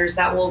 firefighters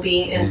that will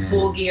be in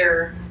full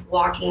gear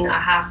walking a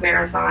half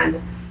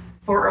marathon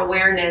for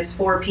awareness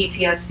for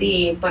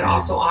PTSD, but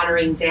also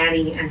honoring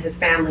Danny and his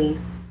family.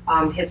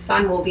 His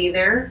son will be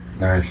there.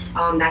 Nice.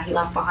 That he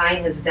left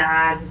behind, his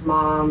dad, his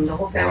mom, the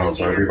whole family. Oh,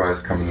 so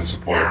everybody's coming to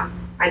support. Yeah.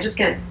 I just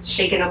get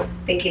shaken up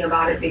thinking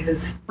about it,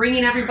 because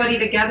bringing everybody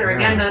together,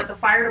 again, the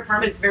fire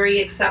department's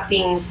very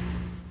accepting,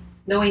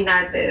 knowing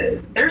that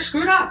they're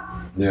screwed up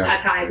at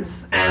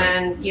times.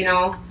 And, you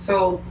know,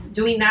 so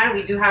doing that,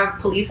 we do have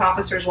police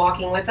officers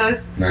walking with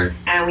us.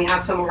 Nice. And we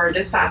have some of our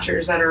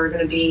dispatchers that are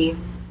going to be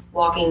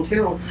walking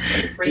too,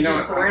 raising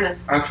this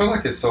awareness. I feel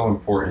like it's so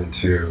important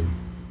to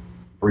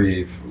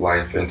breathe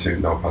life into,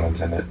 no pun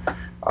intended,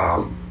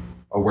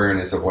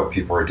 awareness of what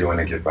people are doing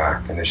to give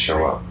back and to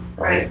show up.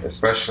 Right.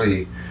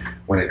 Especially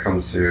when it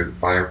comes to the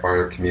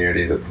firefighter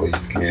community, the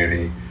police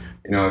community.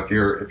 You know, if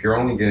you're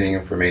only getting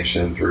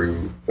information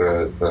through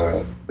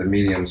the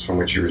mediums from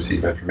which you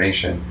receive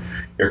information,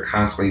 you're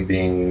constantly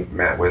being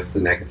met with the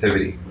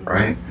negativity,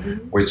 right?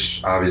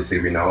 Which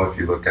obviously we know, if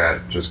you look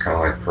at just kind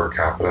of like per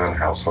capita and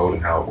household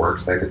and how it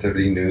works,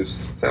 negativity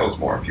news sells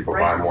more. People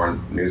buy more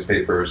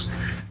newspapers,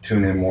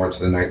 tune in more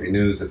to the nightly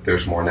news if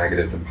there's more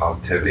negative than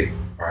positivity,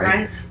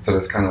 right? So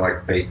it's kind of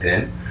like baked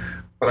in.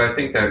 But I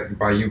think that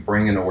by you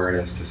bringing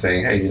awareness to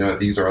saying, hey, you know,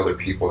 these are other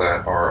people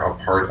that are a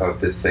part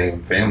of this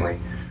same family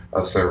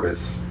of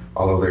service,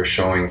 although they're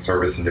showing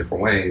service in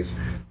different ways,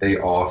 they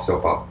all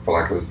still felt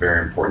like it was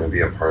very important to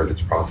be a part of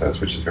this process,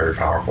 which is very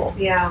powerful.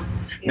 Yeah.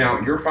 Now,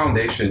 your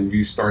foundation,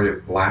 you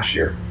started last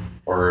year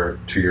or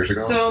 2 years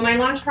ago? So my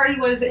launch party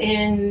was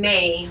in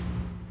May.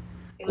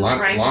 It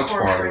was launch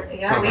party.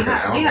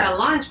 Yeah, we had a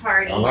launch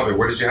party. I love it.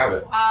 Where did you have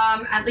it?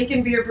 At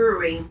Lincoln Beer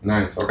Brewery.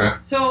 Nice. Okay.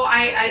 So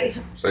I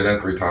say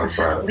that 3 times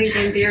fast.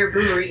 Lincoln Beer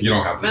Brewery. You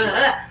don't have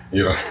to.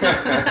 You know.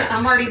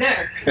 I'm already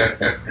there.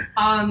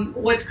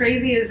 What's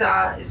crazy is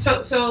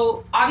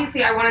so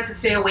obviously I wanted to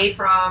stay away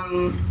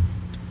from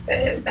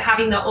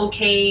having the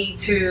okay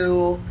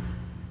to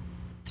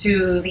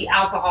the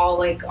alcohol.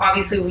 Like,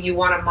 obviously you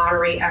want to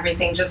moderate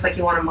everything, just like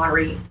you want to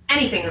moderate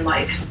anything in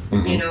life.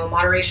 You know,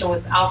 moderation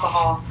with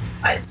alcohol.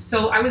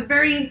 So I was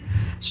very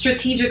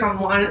strategic on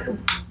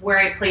where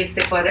I placed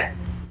it, but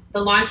the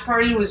launch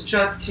party was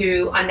just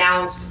to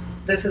announce,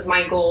 this is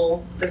my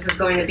goal. This is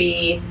going to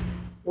be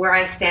where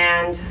I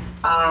stand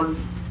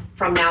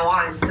from now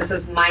on. This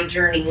is my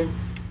journey.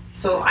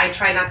 So I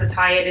try not to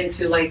tie it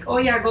into like, oh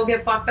yeah, go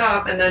get fucked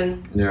up and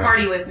then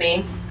party with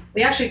me.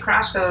 We actually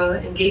crashed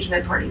an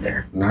engagement party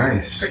there.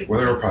 Nice.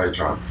 Well, they were probably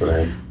drunk, so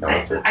they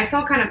I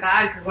felt kind of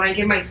bad, because when I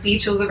gave my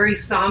speech, it was a very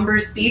somber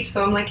speech.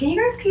 So I'm like, can you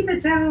guys keep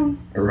it down?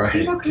 Right.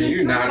 People commit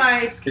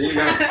suicide. Can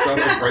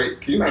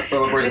you not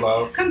celebrate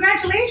love?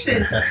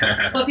 Congratulations.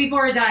 But people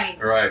are dying.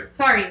 Right.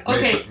 Sorry.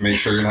 Okay. Make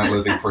sure you're not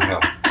living for him.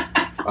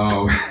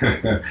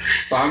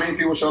 So how many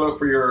people showed up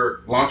for your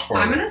launch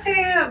party? I'm going to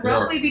say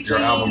roughly between...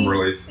 Your album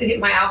release.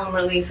 My album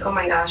release. Oh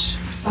my gosh.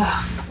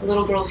 A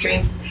little girl's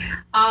dream.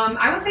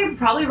 I would say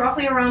probably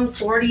roughly around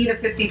 40 to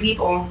 50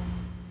 people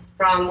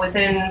from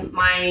within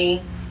my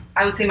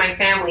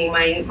family,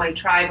 my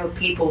tribe of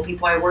people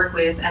I work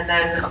with. And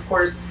then, of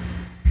course,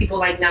 people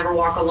like Never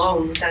Walk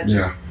Alone that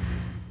just,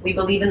 we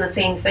believe in the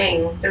same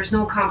thing. There's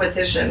no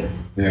competition.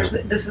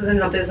 This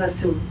isn't a business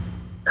to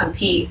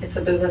compete. It's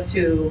a business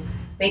to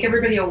make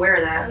everybody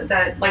aware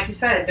that like you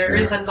said, there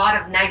is a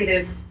lot of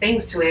negative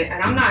things to it.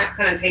 And I'm not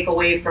going to take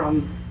away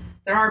from...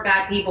 There are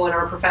bad people in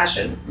our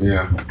profession.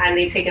 And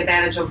they take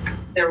advantage of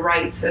their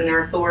rights and their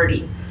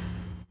authority.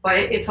 But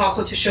it's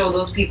also to show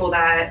those people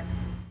that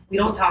we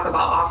don't talk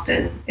about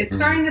often. It's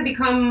starting to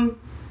become...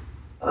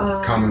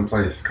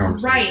 commonplace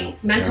conversations.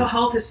 Right. Mental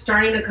health is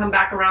starting to come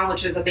back around,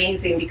 which is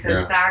amazing,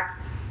 because back,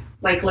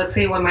 like, let's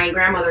say when my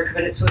grandmother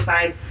committed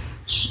suicide,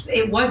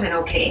 it wasn't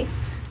okay.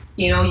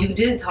 You know, you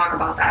didn't talk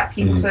about that.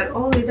 People said,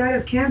 oh, they died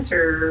of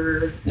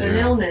cancer, an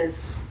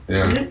illness.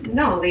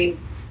 No, they...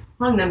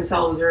 hung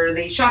themselves or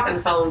they shot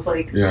themselves,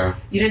 like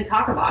you didn't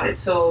talk about it.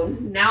 So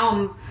now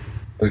I'm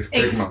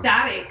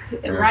ecstatic,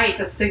 right?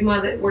 The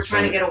stigma that we're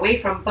trying to get away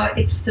from, but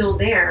it's still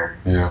there.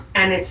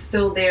 And it's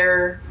still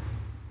there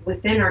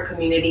within our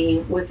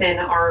community, within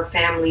our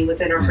family,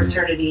 within our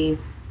fraternity,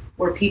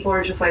 where people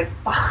are just like,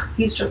 oh,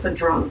 he's just a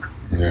drunk.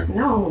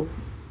 No,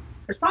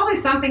 there's probably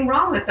something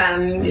wrong with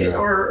them,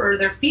 or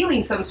they're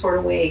feeling some sort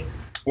of way.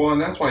 Well,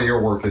 and that's why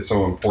your work is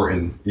so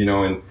important,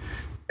 and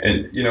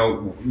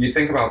you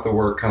think about the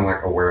word kind of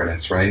like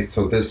awareness, right?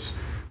 So this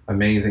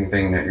amazing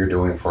thing that you're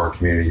doing for our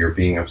community, you're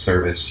being of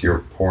service, you're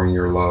pouring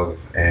your love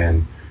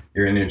and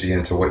your energy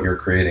into what you're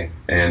creating.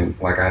 And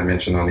like I had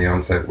mentioned on the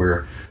onset,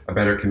 we're a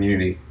better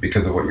community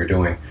because of what you're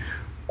doing.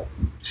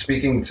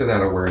 Speaking to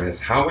that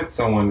awareness, how would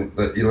someone,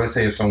 let's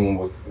say if someone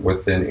was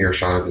within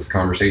earshot of this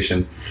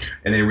conversation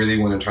and they really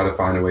want to try to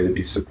find a way to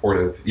be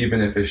supportive,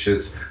 even if it's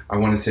just, I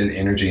want to send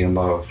energy and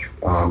love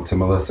to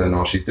Melissa and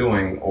all she's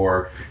doing,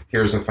 or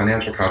here's a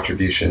financial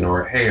contribution,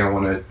 or hey, I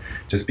want to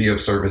just be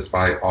of service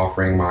by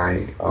offering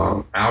my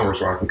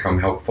hours where I can come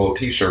help fold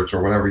t-shirts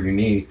or whatever you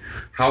need.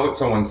 How would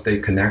someone stay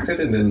connected,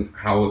 and then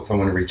how would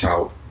someone reach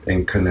out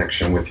in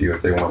connection with you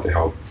if they want to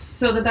help?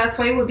 So the best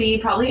way would be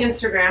probably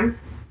Instagram.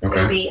 Okay.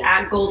 It'll be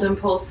at Golden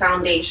Post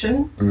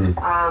Foundation.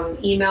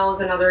 Email is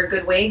another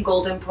good way.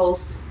 Golden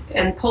Post,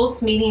 and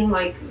post meaning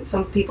like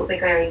some people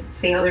think I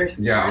say other.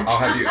 Yeah, words.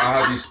 I'll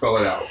have you spell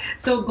it out.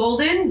 So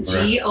Golden,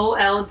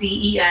 Golden,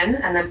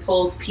 and then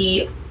Post,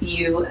 Pulse.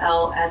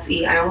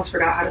 I almost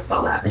forgot how to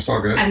spell that. That's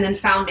all good. And then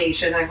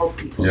Foundation. I hope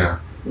people. Yeah.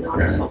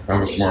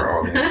 I'm a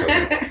smart audience.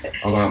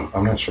 Although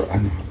I'm not sure I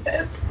know how to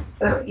spell.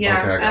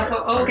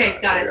 Okay,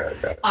 got it.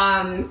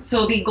 So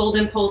it'll be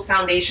Golden Post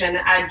Foundation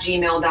at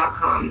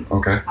gmail.com.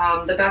 Okay.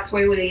 The best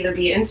way would either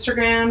be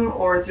Instagram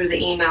or through the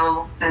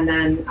email, and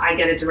then I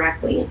get it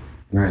directly.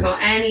 Nice. So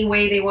any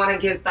way they want to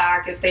give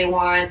back, if they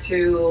want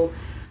to,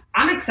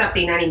 I'm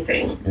accepting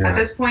anything. Yeah. At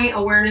this point,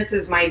 awareness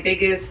is my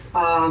biggest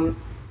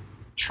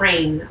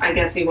train, I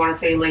guess you want to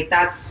say. Like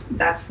that's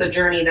the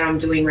journey that I'm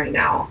doing right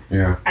now.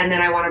 Yeah. And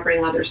then I want to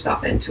bring other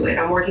stuff into it.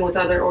 I'm working with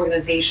other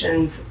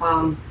organizations.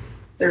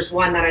 There's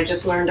one that I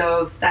just learned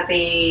of that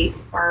they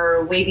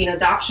are waiving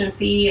adoption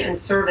fee and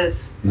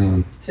service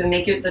to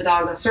make the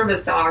dog a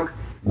service dog.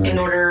 Nice. In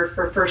order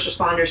for first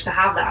responders to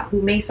have that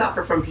who may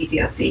suffer from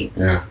PTSD.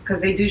 Yeah.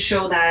 Because they do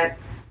show that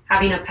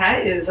having a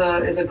pet is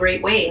a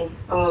great way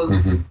of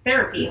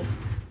therapy.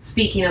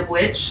 Speaking of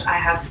which, I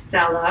have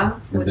Stella,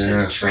 which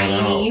is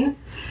training.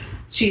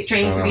 She's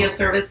training to be a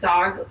service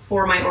dog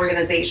for my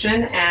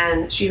organization,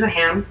 and she's a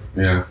ham.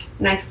 Yeah.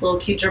 Nice little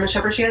cute German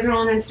Shepherd. She has her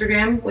own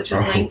Instagram, which is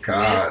linked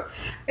with.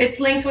 It's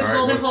linked with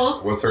Golden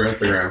Pulse. What's her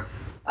Instagram?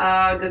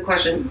 Good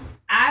question.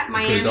 At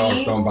Miami.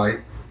 Dogs don't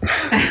bite.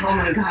 Oh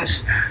my gosh.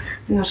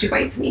 No, she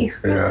bites me.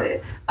 That's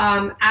it.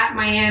 At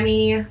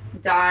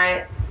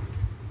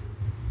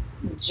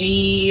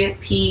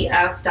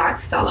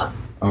Miami.gpf.stella.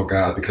 Oh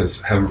God,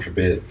 because heaven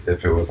forbid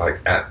if it was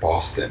like at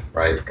Boston,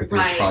 right? Because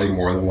there's probably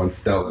more than one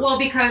Stella. Well,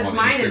 because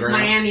mine Instagram is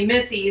Miami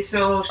Missy,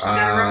 so she's got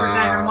to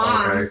represent her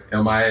mom. Okay.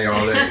 MIA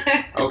all day.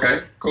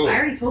 Okay, cool. I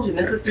already told you,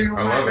 Mrs.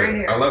 305 right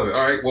here. I love it.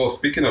 All right. Well,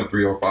 speaking of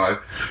 305,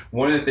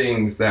 one of the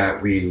things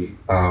that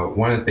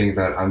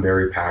I'm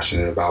very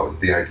passionate about is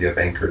the idea of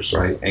anchors,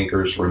 right?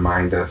 Anchors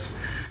remind us,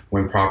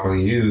 when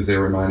properly used, they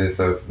remind us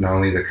of not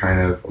only the kind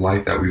of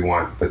life that we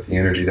want, but the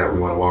energy that we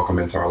want to welcome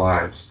into our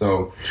lives.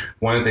 So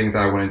one of the things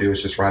that I want to do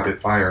is just rapid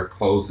fire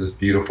close this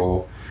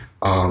beautiful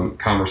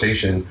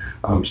conversation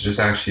to just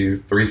ask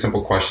you 3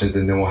 simple questions,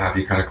 and then we'll have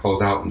you kind of close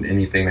out and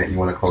anything that you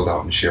want to close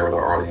out and share with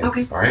our audience.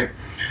 Okay. All right.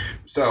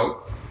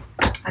 So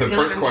the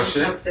first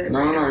question.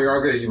 No, you're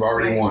all good. You've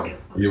already won.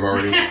 You've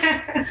already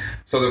won.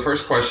 So the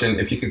first question,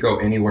 if you could go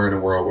anywhere in the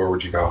world, where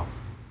would you go?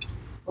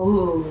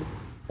 Ooh.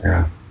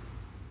 Yeah.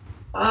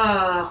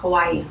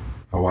 Hawaii.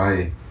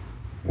 Hawaii.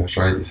 That's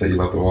right. You said you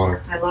love the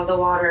water. I love the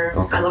water.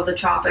 Okay. I love the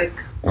tropic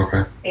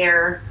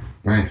air.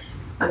 Nice.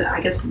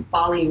 I guess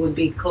Bali would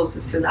be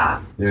closest to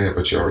that. Yeah,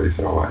 but you already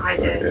said Hawaii. I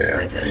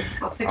did.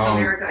 I'll stick to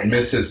America, I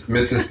guess.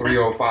 Mrs.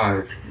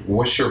 305,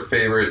 what's your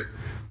favorite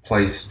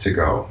place to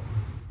go?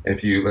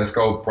 Let's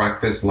go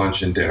breakfast,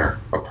 lunch, and dinner.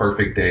 A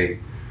perfect day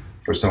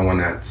for someone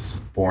that's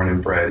born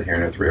and bred here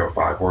in the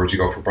 305. Where would you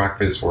go for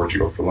breakfast? Where would you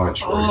go for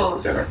lunch? Where would you go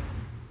for dinner?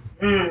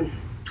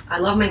 I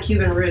love my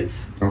Cuban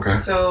roots. Okay.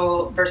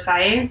 So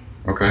Versailles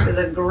is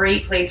a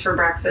great place for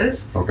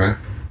breakfast. Okay.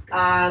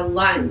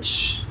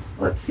 Lunch.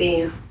 Let's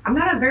see. I'm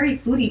not a very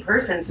foodie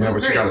person, so it's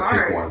very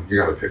hard. You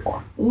gotta pick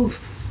one.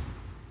 Oof.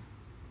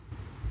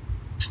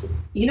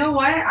 You know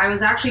what? I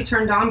was actually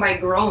turned on by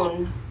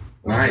Grown.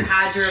 Nice.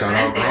 Shout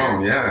out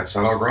Grown. Yeah.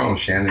 Shout out Grown.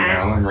 Shannon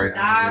Allen right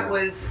now. That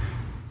was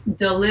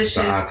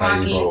delicious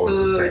fucking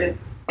food.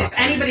 If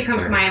anybody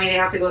comes to Miami, they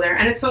have to go there.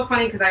 And it's so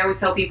funny because I always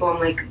tell people, I'm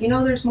like,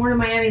 there's more to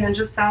Miami than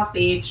just South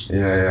Beach.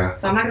 Yeah.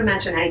 So I'm not going to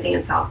mention anything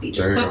in South Beach.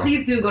 But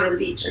please do go to the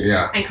beach.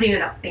 Yeah. And clean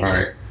it up. Thank you. All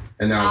right.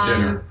 And now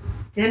dinner.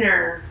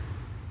 Dinner.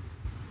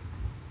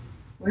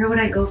 Where would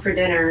I go for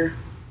dinner?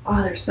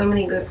 Oh, there's so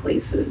many good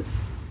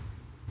places.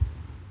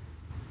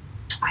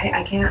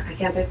 I can't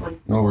pick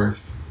one. No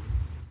worries.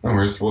 I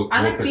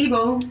like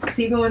Cibo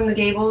and the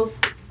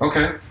Gables.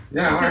 Okay.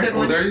 Yeah, all right.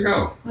 Well, there you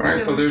go. All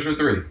right, so there's your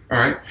 3. All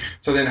right.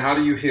 So then how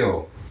do you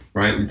heal,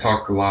 right? You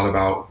talk a lot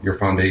about your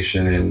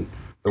foundation, and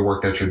the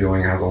work that you're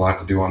doing has a lot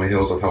to do on the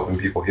heels of helping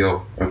people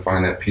heal and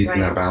find that peace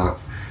and that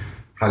balance.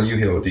 How do you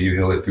heal? Do you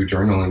heal it through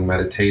journaling,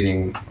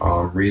 meditating,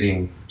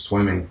 reading,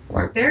 swimming?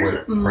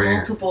 There's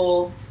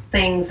multiple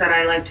things that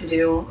I like to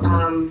do.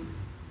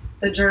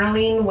 the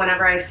journaling,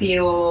 whenever I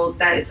feel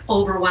that it's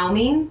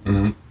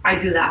overwhelming, I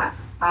do that.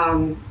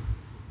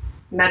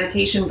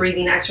 Meditation,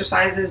 breathing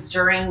exercises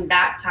during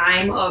that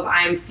time of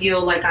I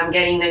feel like I'm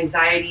getting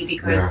anxiety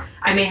because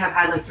I may have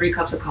had like 3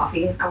 cups of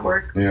coffee at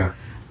work. Yeah.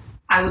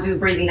 I will do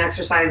breathing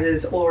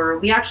exercises, or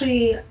we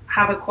actually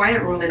have a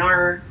quiet room in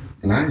our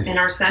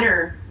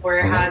center where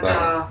it has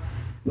a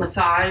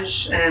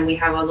massage, and we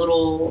have a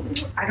little,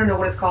 I don't know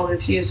what it's called.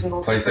 It's used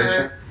mostly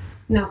for...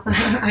 No,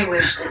 I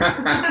wish.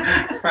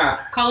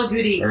 Call of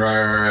Duty.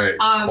 Right.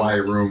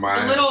 Quiet room.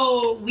 The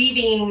little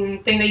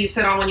weaving thing that you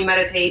sit on when you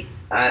meditate.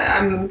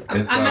 I'm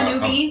a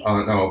newbie.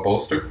 No, a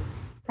bolster?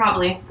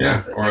 Probably. Yeah,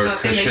 it's or like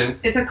a cushion?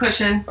 It's a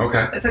cushion.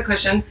 Okay. It's a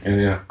cushion.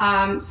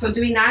 Yeah. So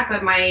doing that,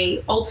 but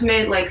my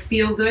ultimate like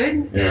feel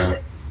good is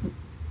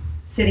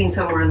sitting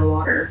somewhere in the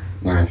water.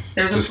 Nice.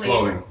 There's just a place.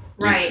 Floating.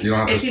 Right. You don't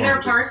have it's to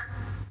either swim, a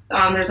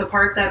park. There's a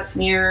park that's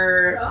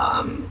near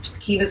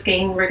Key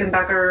Biscayne,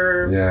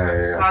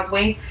 Rickenbacker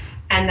Causeway.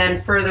 And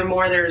then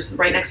furthermore, there's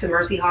right next to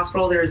Mercy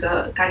Hospital, there's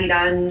a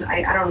Caridad.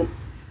 I'm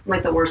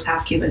like the worst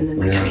half Cuban in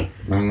Miami.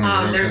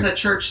 There's a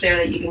church there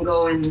that you can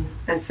go and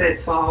sit.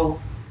 So I'll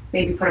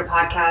maybe put a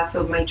podcast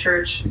of my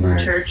church.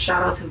 Nice.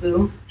 Shout out to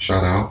Vu.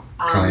 Shout out.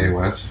 Kanye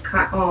West.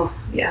 Oh,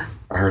 yeah.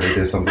 I heard he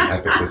did something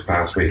epic this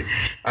past week.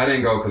 I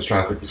didn't go because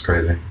traffic was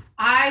crazy.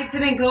 I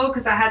didn't go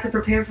because I had to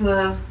prepare for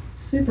the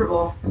Super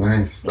Bowl.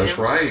 Nice. That's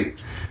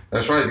right.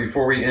 That's right.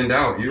 Before we end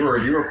out, you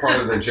were part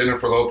of the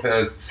Jennifer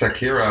Lopez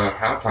Shakira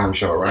halftime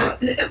show,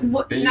 right?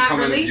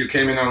 Really. You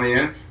came in on the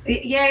end?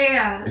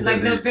 Yeah.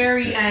 Like the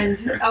very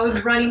end. I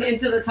was running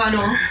into the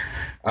tunnel.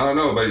 I don't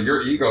know, but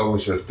your ego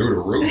was just through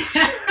the roof.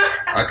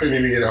 I couldn't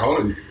even get a hold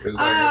of you. It was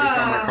like every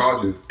time I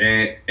called you,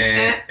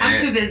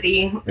 I'm too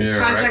busy.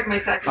 Contact my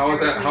secretary.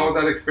 How was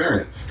that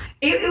experience?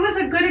 It was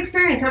a good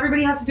experience.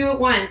 Everybody has to do it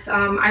once.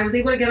 I was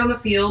able to get on the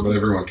field. But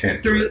everyone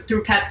can't through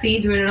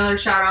Pepsi. Doing another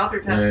shout out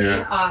through Pepsi.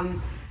 Yeah.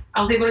 I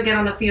was able to get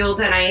on the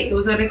field, and it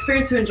was an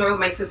experience to enjoy with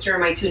my sister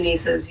and my 2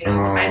 nieces. You know,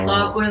 I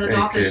love going to the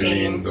Dolphins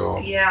game.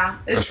 Yeah,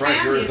 that's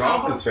right. You're a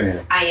Dolphins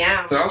fan. I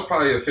am. So that was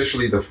probably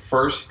officially the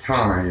first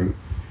time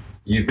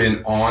you've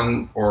been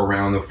on or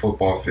around the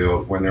football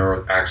field when there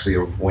was actually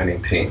a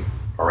winning team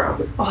around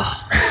it.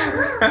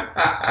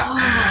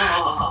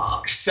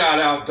 Shout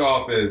out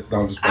Dolphins.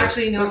 No, I'm just playing.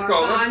 Actually, no. Let's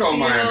go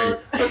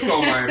Miami. Let's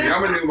go Miami.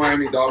 I'm a new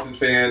Miami Dolphins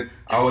fan.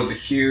 I was a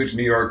huge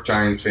New York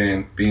Giants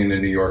fan, being a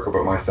New Yorker,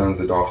 but my son's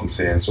a Dolphins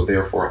fan, so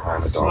therefore I'm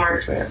a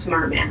Dolphins fan.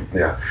 Smart man.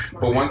 Yeah.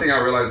 But one thing I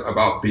realized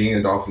about being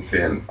a Dolphins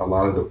fan, a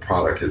lot of the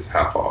product is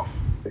half off.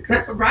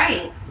 Because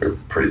they're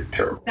pretty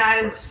terrible.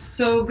 That is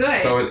so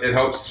good. So it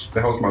helps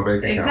my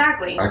bank account.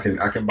 Exactly. I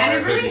can buy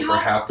a hoodie for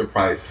half the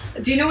price.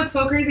 Do you know what's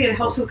so crazy? It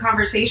helps with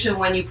conversation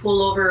when you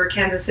pull over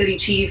Kansas City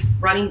Chief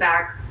running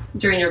back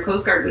during your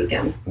Coast Guard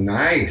weekend.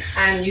 Nice.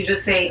 And you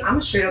just say, I'm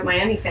a straight up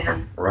Miami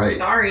fan. Right.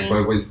 Sorry.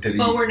 But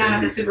we're not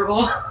at the Super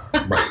Bowl.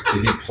 Right.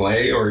 Did he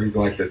play, or he's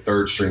like the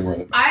third string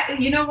running back?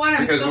 You know what?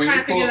 I'm still trying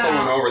to figure that out. Because when you pull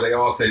someone over, they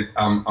all say,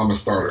 I'm a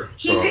starter.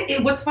 He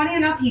did. What's funny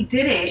enough, he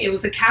didn't. It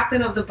was the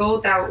captain of the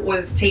boat that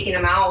was taking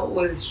him out,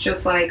 was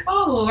just like,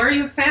 oh, are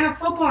you a fan of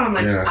football? I'm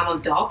like, I'm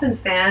a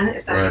Dolphins fan,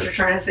 if that's what you're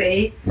trying to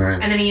say. Nice.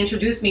 And then he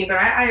introduced me, but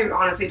I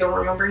honestly don't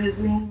remember his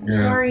name. Yeah,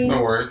 sorry.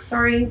 No worries.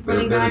 Sorry,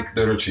 running back.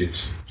 They're the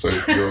Chiefs, so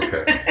you're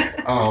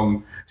okay.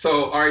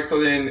 So, all right.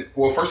 So then,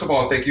 well, first of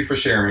all, thank you for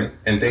sharing,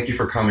 and thank you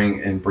for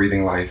coming and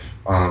breathing life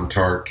to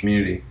our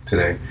community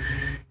today.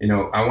 You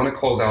know, I want to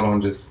close out on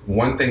just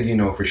one thing you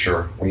know for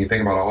sure. When you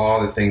think about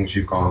all the things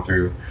you've gone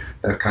through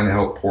that kind of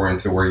help pour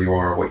into where you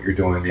are, what you're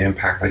doing, the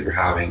impact that you're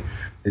having,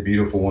 the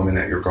beautiful woman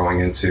that you're going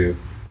into,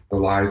 the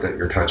lives that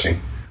you're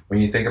touching. When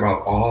you think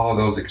about all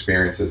those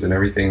experiences and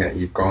everything that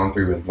you've gone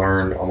through and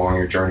learned along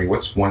your journey,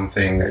 what's one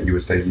thing that you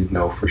would say you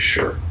know for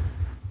sure?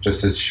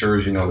 Just as sure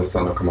as you know the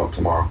sun will come up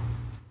tomorrow.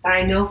 That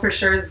I know for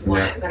sure is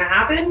going to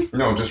happen?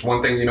 No, just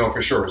one thing you know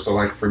for sure. So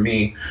like for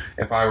me,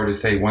 if I were to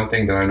say one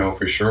thing that I know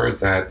for sure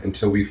is that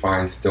until we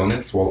find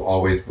stillness, we'll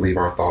always believe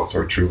our thoughts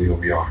are truly who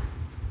we are.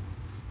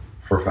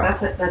 For a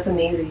fact. That's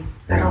amazing.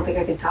 Yeah. I don't think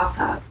I can top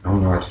that. Oh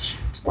no, that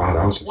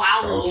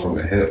was from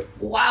the hip.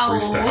 Wow.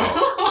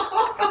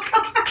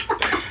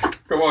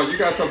 Come on, you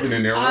got something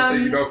in there. One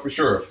thing you know for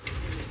sure.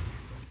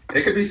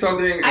 It could be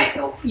something.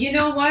 You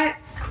know what?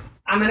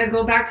 I'm going to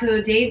go back to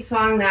a Dave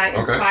song that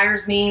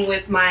inspires me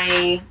with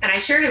and I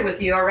shared it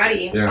with you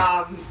already.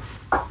 Yeah.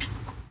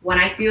 When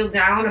I feel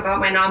down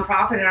about my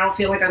nonprofit and I don't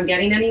feel like I'm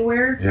getting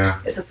anywhere,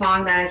 it's a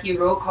song that he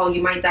wrote called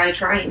You Might Die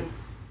Trying.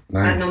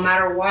 Nice. And no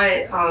matter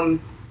what,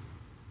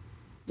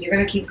 you're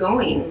going to keep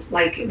going.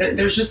 Like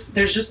there's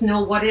just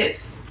no what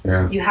if.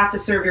 Yeah. You have to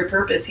serve your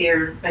purpose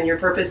here, and your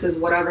purpose is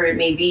whatever it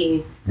may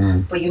be.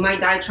 But you might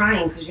die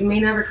trying, because you may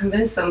never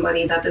convince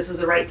somebody that this is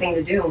the right thing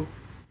to do.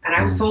 And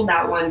I was told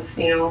that once,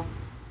 you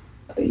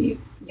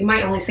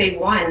might only save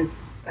one.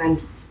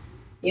 And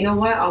you know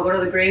what? I'll go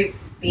to the grave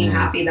being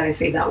happy that I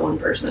saved that one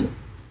person.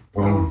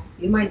 So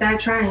you might die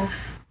trying.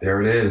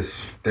 There it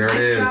is. There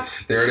it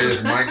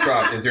is. Mic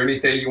drop. Is there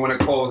anything you want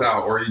to close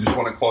out, or you just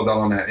want to close out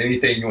on that?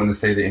 Anything you want to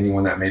say to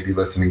anyone that may be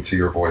listening to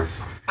your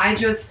voice? I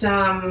just,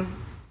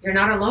 you're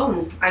not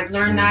alone. I've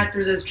learned that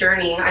through this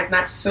journey. I've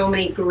met so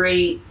many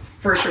great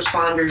first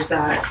responders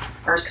that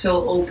are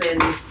so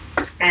open,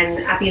 and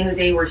at the end of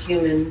the day, we're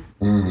human.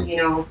 You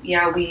know,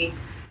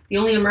 the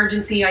only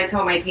emergency I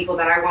tell my people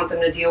that I want them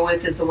to deal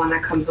with is the one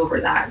that comes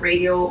over that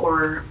radio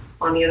or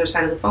on the other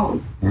side of the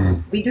phone.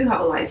 We do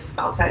have a life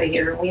outside of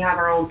here. We have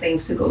our own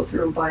things to go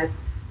through, but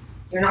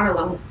you're not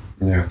alone.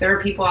 There are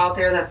people out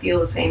there that feel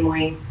the same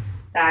way,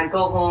 that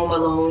go home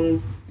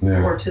alone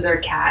or to their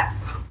cat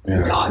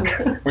and dog.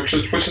 which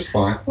is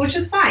fine. Which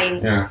is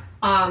fine.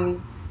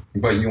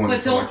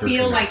 But don't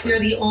feel like you're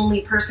the only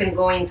person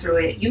going through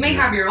it. You may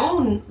have your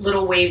own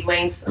little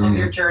wavelengths of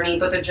your journey,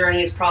 but the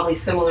journey is probably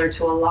similar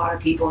to a lot of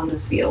people in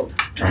this field.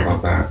 I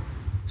love that.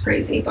 It's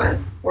crazy, but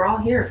we're all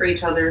here for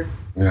each other.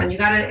 And you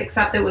got to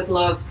accept it with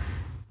love.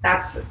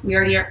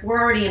 We're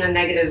already in a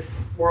negative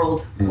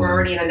world. We're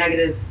already in a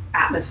negative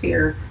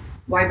atmosphere.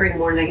 Why bring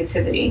more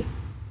negativity?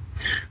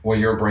 Well,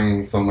 you're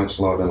bringing so much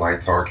love and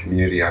light to our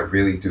community. I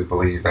really do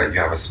believe that you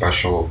have a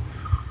special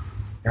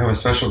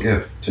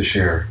gift to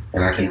share,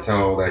 and I can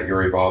tell that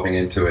you're evolving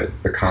into it.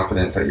 The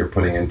confidence that you're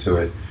putting into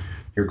it,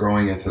 you're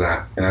growing into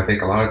that. And I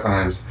think a lot of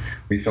times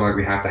we feel like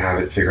we have to have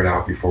it figured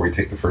out before we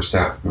take the first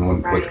step.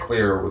 And what's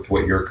clear with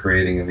what you're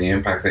creating and the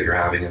impact that you're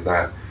having is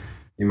that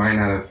you might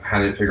not have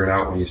had it figured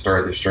out when you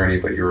started this journey,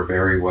 but you were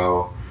very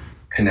well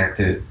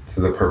connected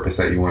to the purpose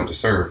that you want to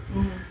serve.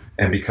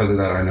 And because of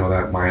that, I know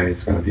that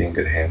Miami's going to be in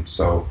good hands.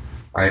 So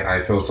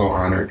I feel so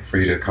honored for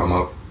you to come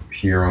up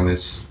here on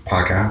this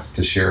podcast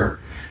to share.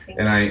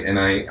 And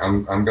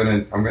I'm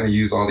gonna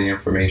use all the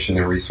information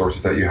and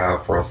resources that you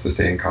have for us to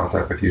stay in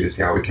contact with you to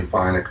see how we can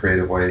find a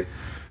creative way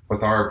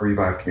with our Breathe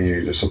Life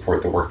community to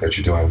support the work that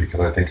you're doing, because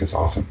I think it's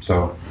awesome.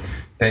 So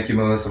thank you,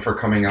 Melissa, for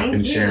coming up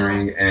and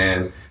sharing.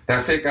 And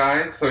that's it,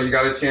 guys. So you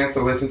got a chance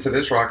to listen to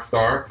this rock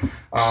star.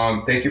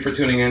 Thank you for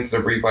tuning in to the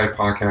Breathe Life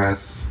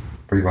podcast.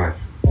 Breathe Life.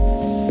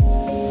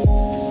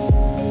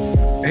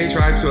 Hey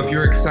Tribe, so if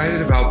you're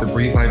excited about the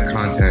Breathe Life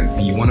content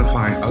and you want to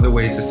find other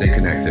ways to stay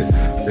connected,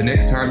 the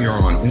next time you're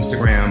on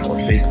Instagram or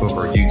Facebook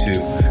or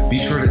YouTube, be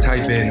sure to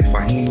type in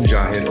Fahim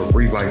Mujahid or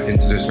Breathe Life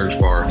into the search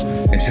bar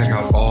and check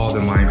out all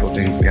the mindful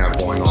things we have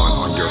going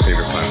on your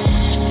favorite platform.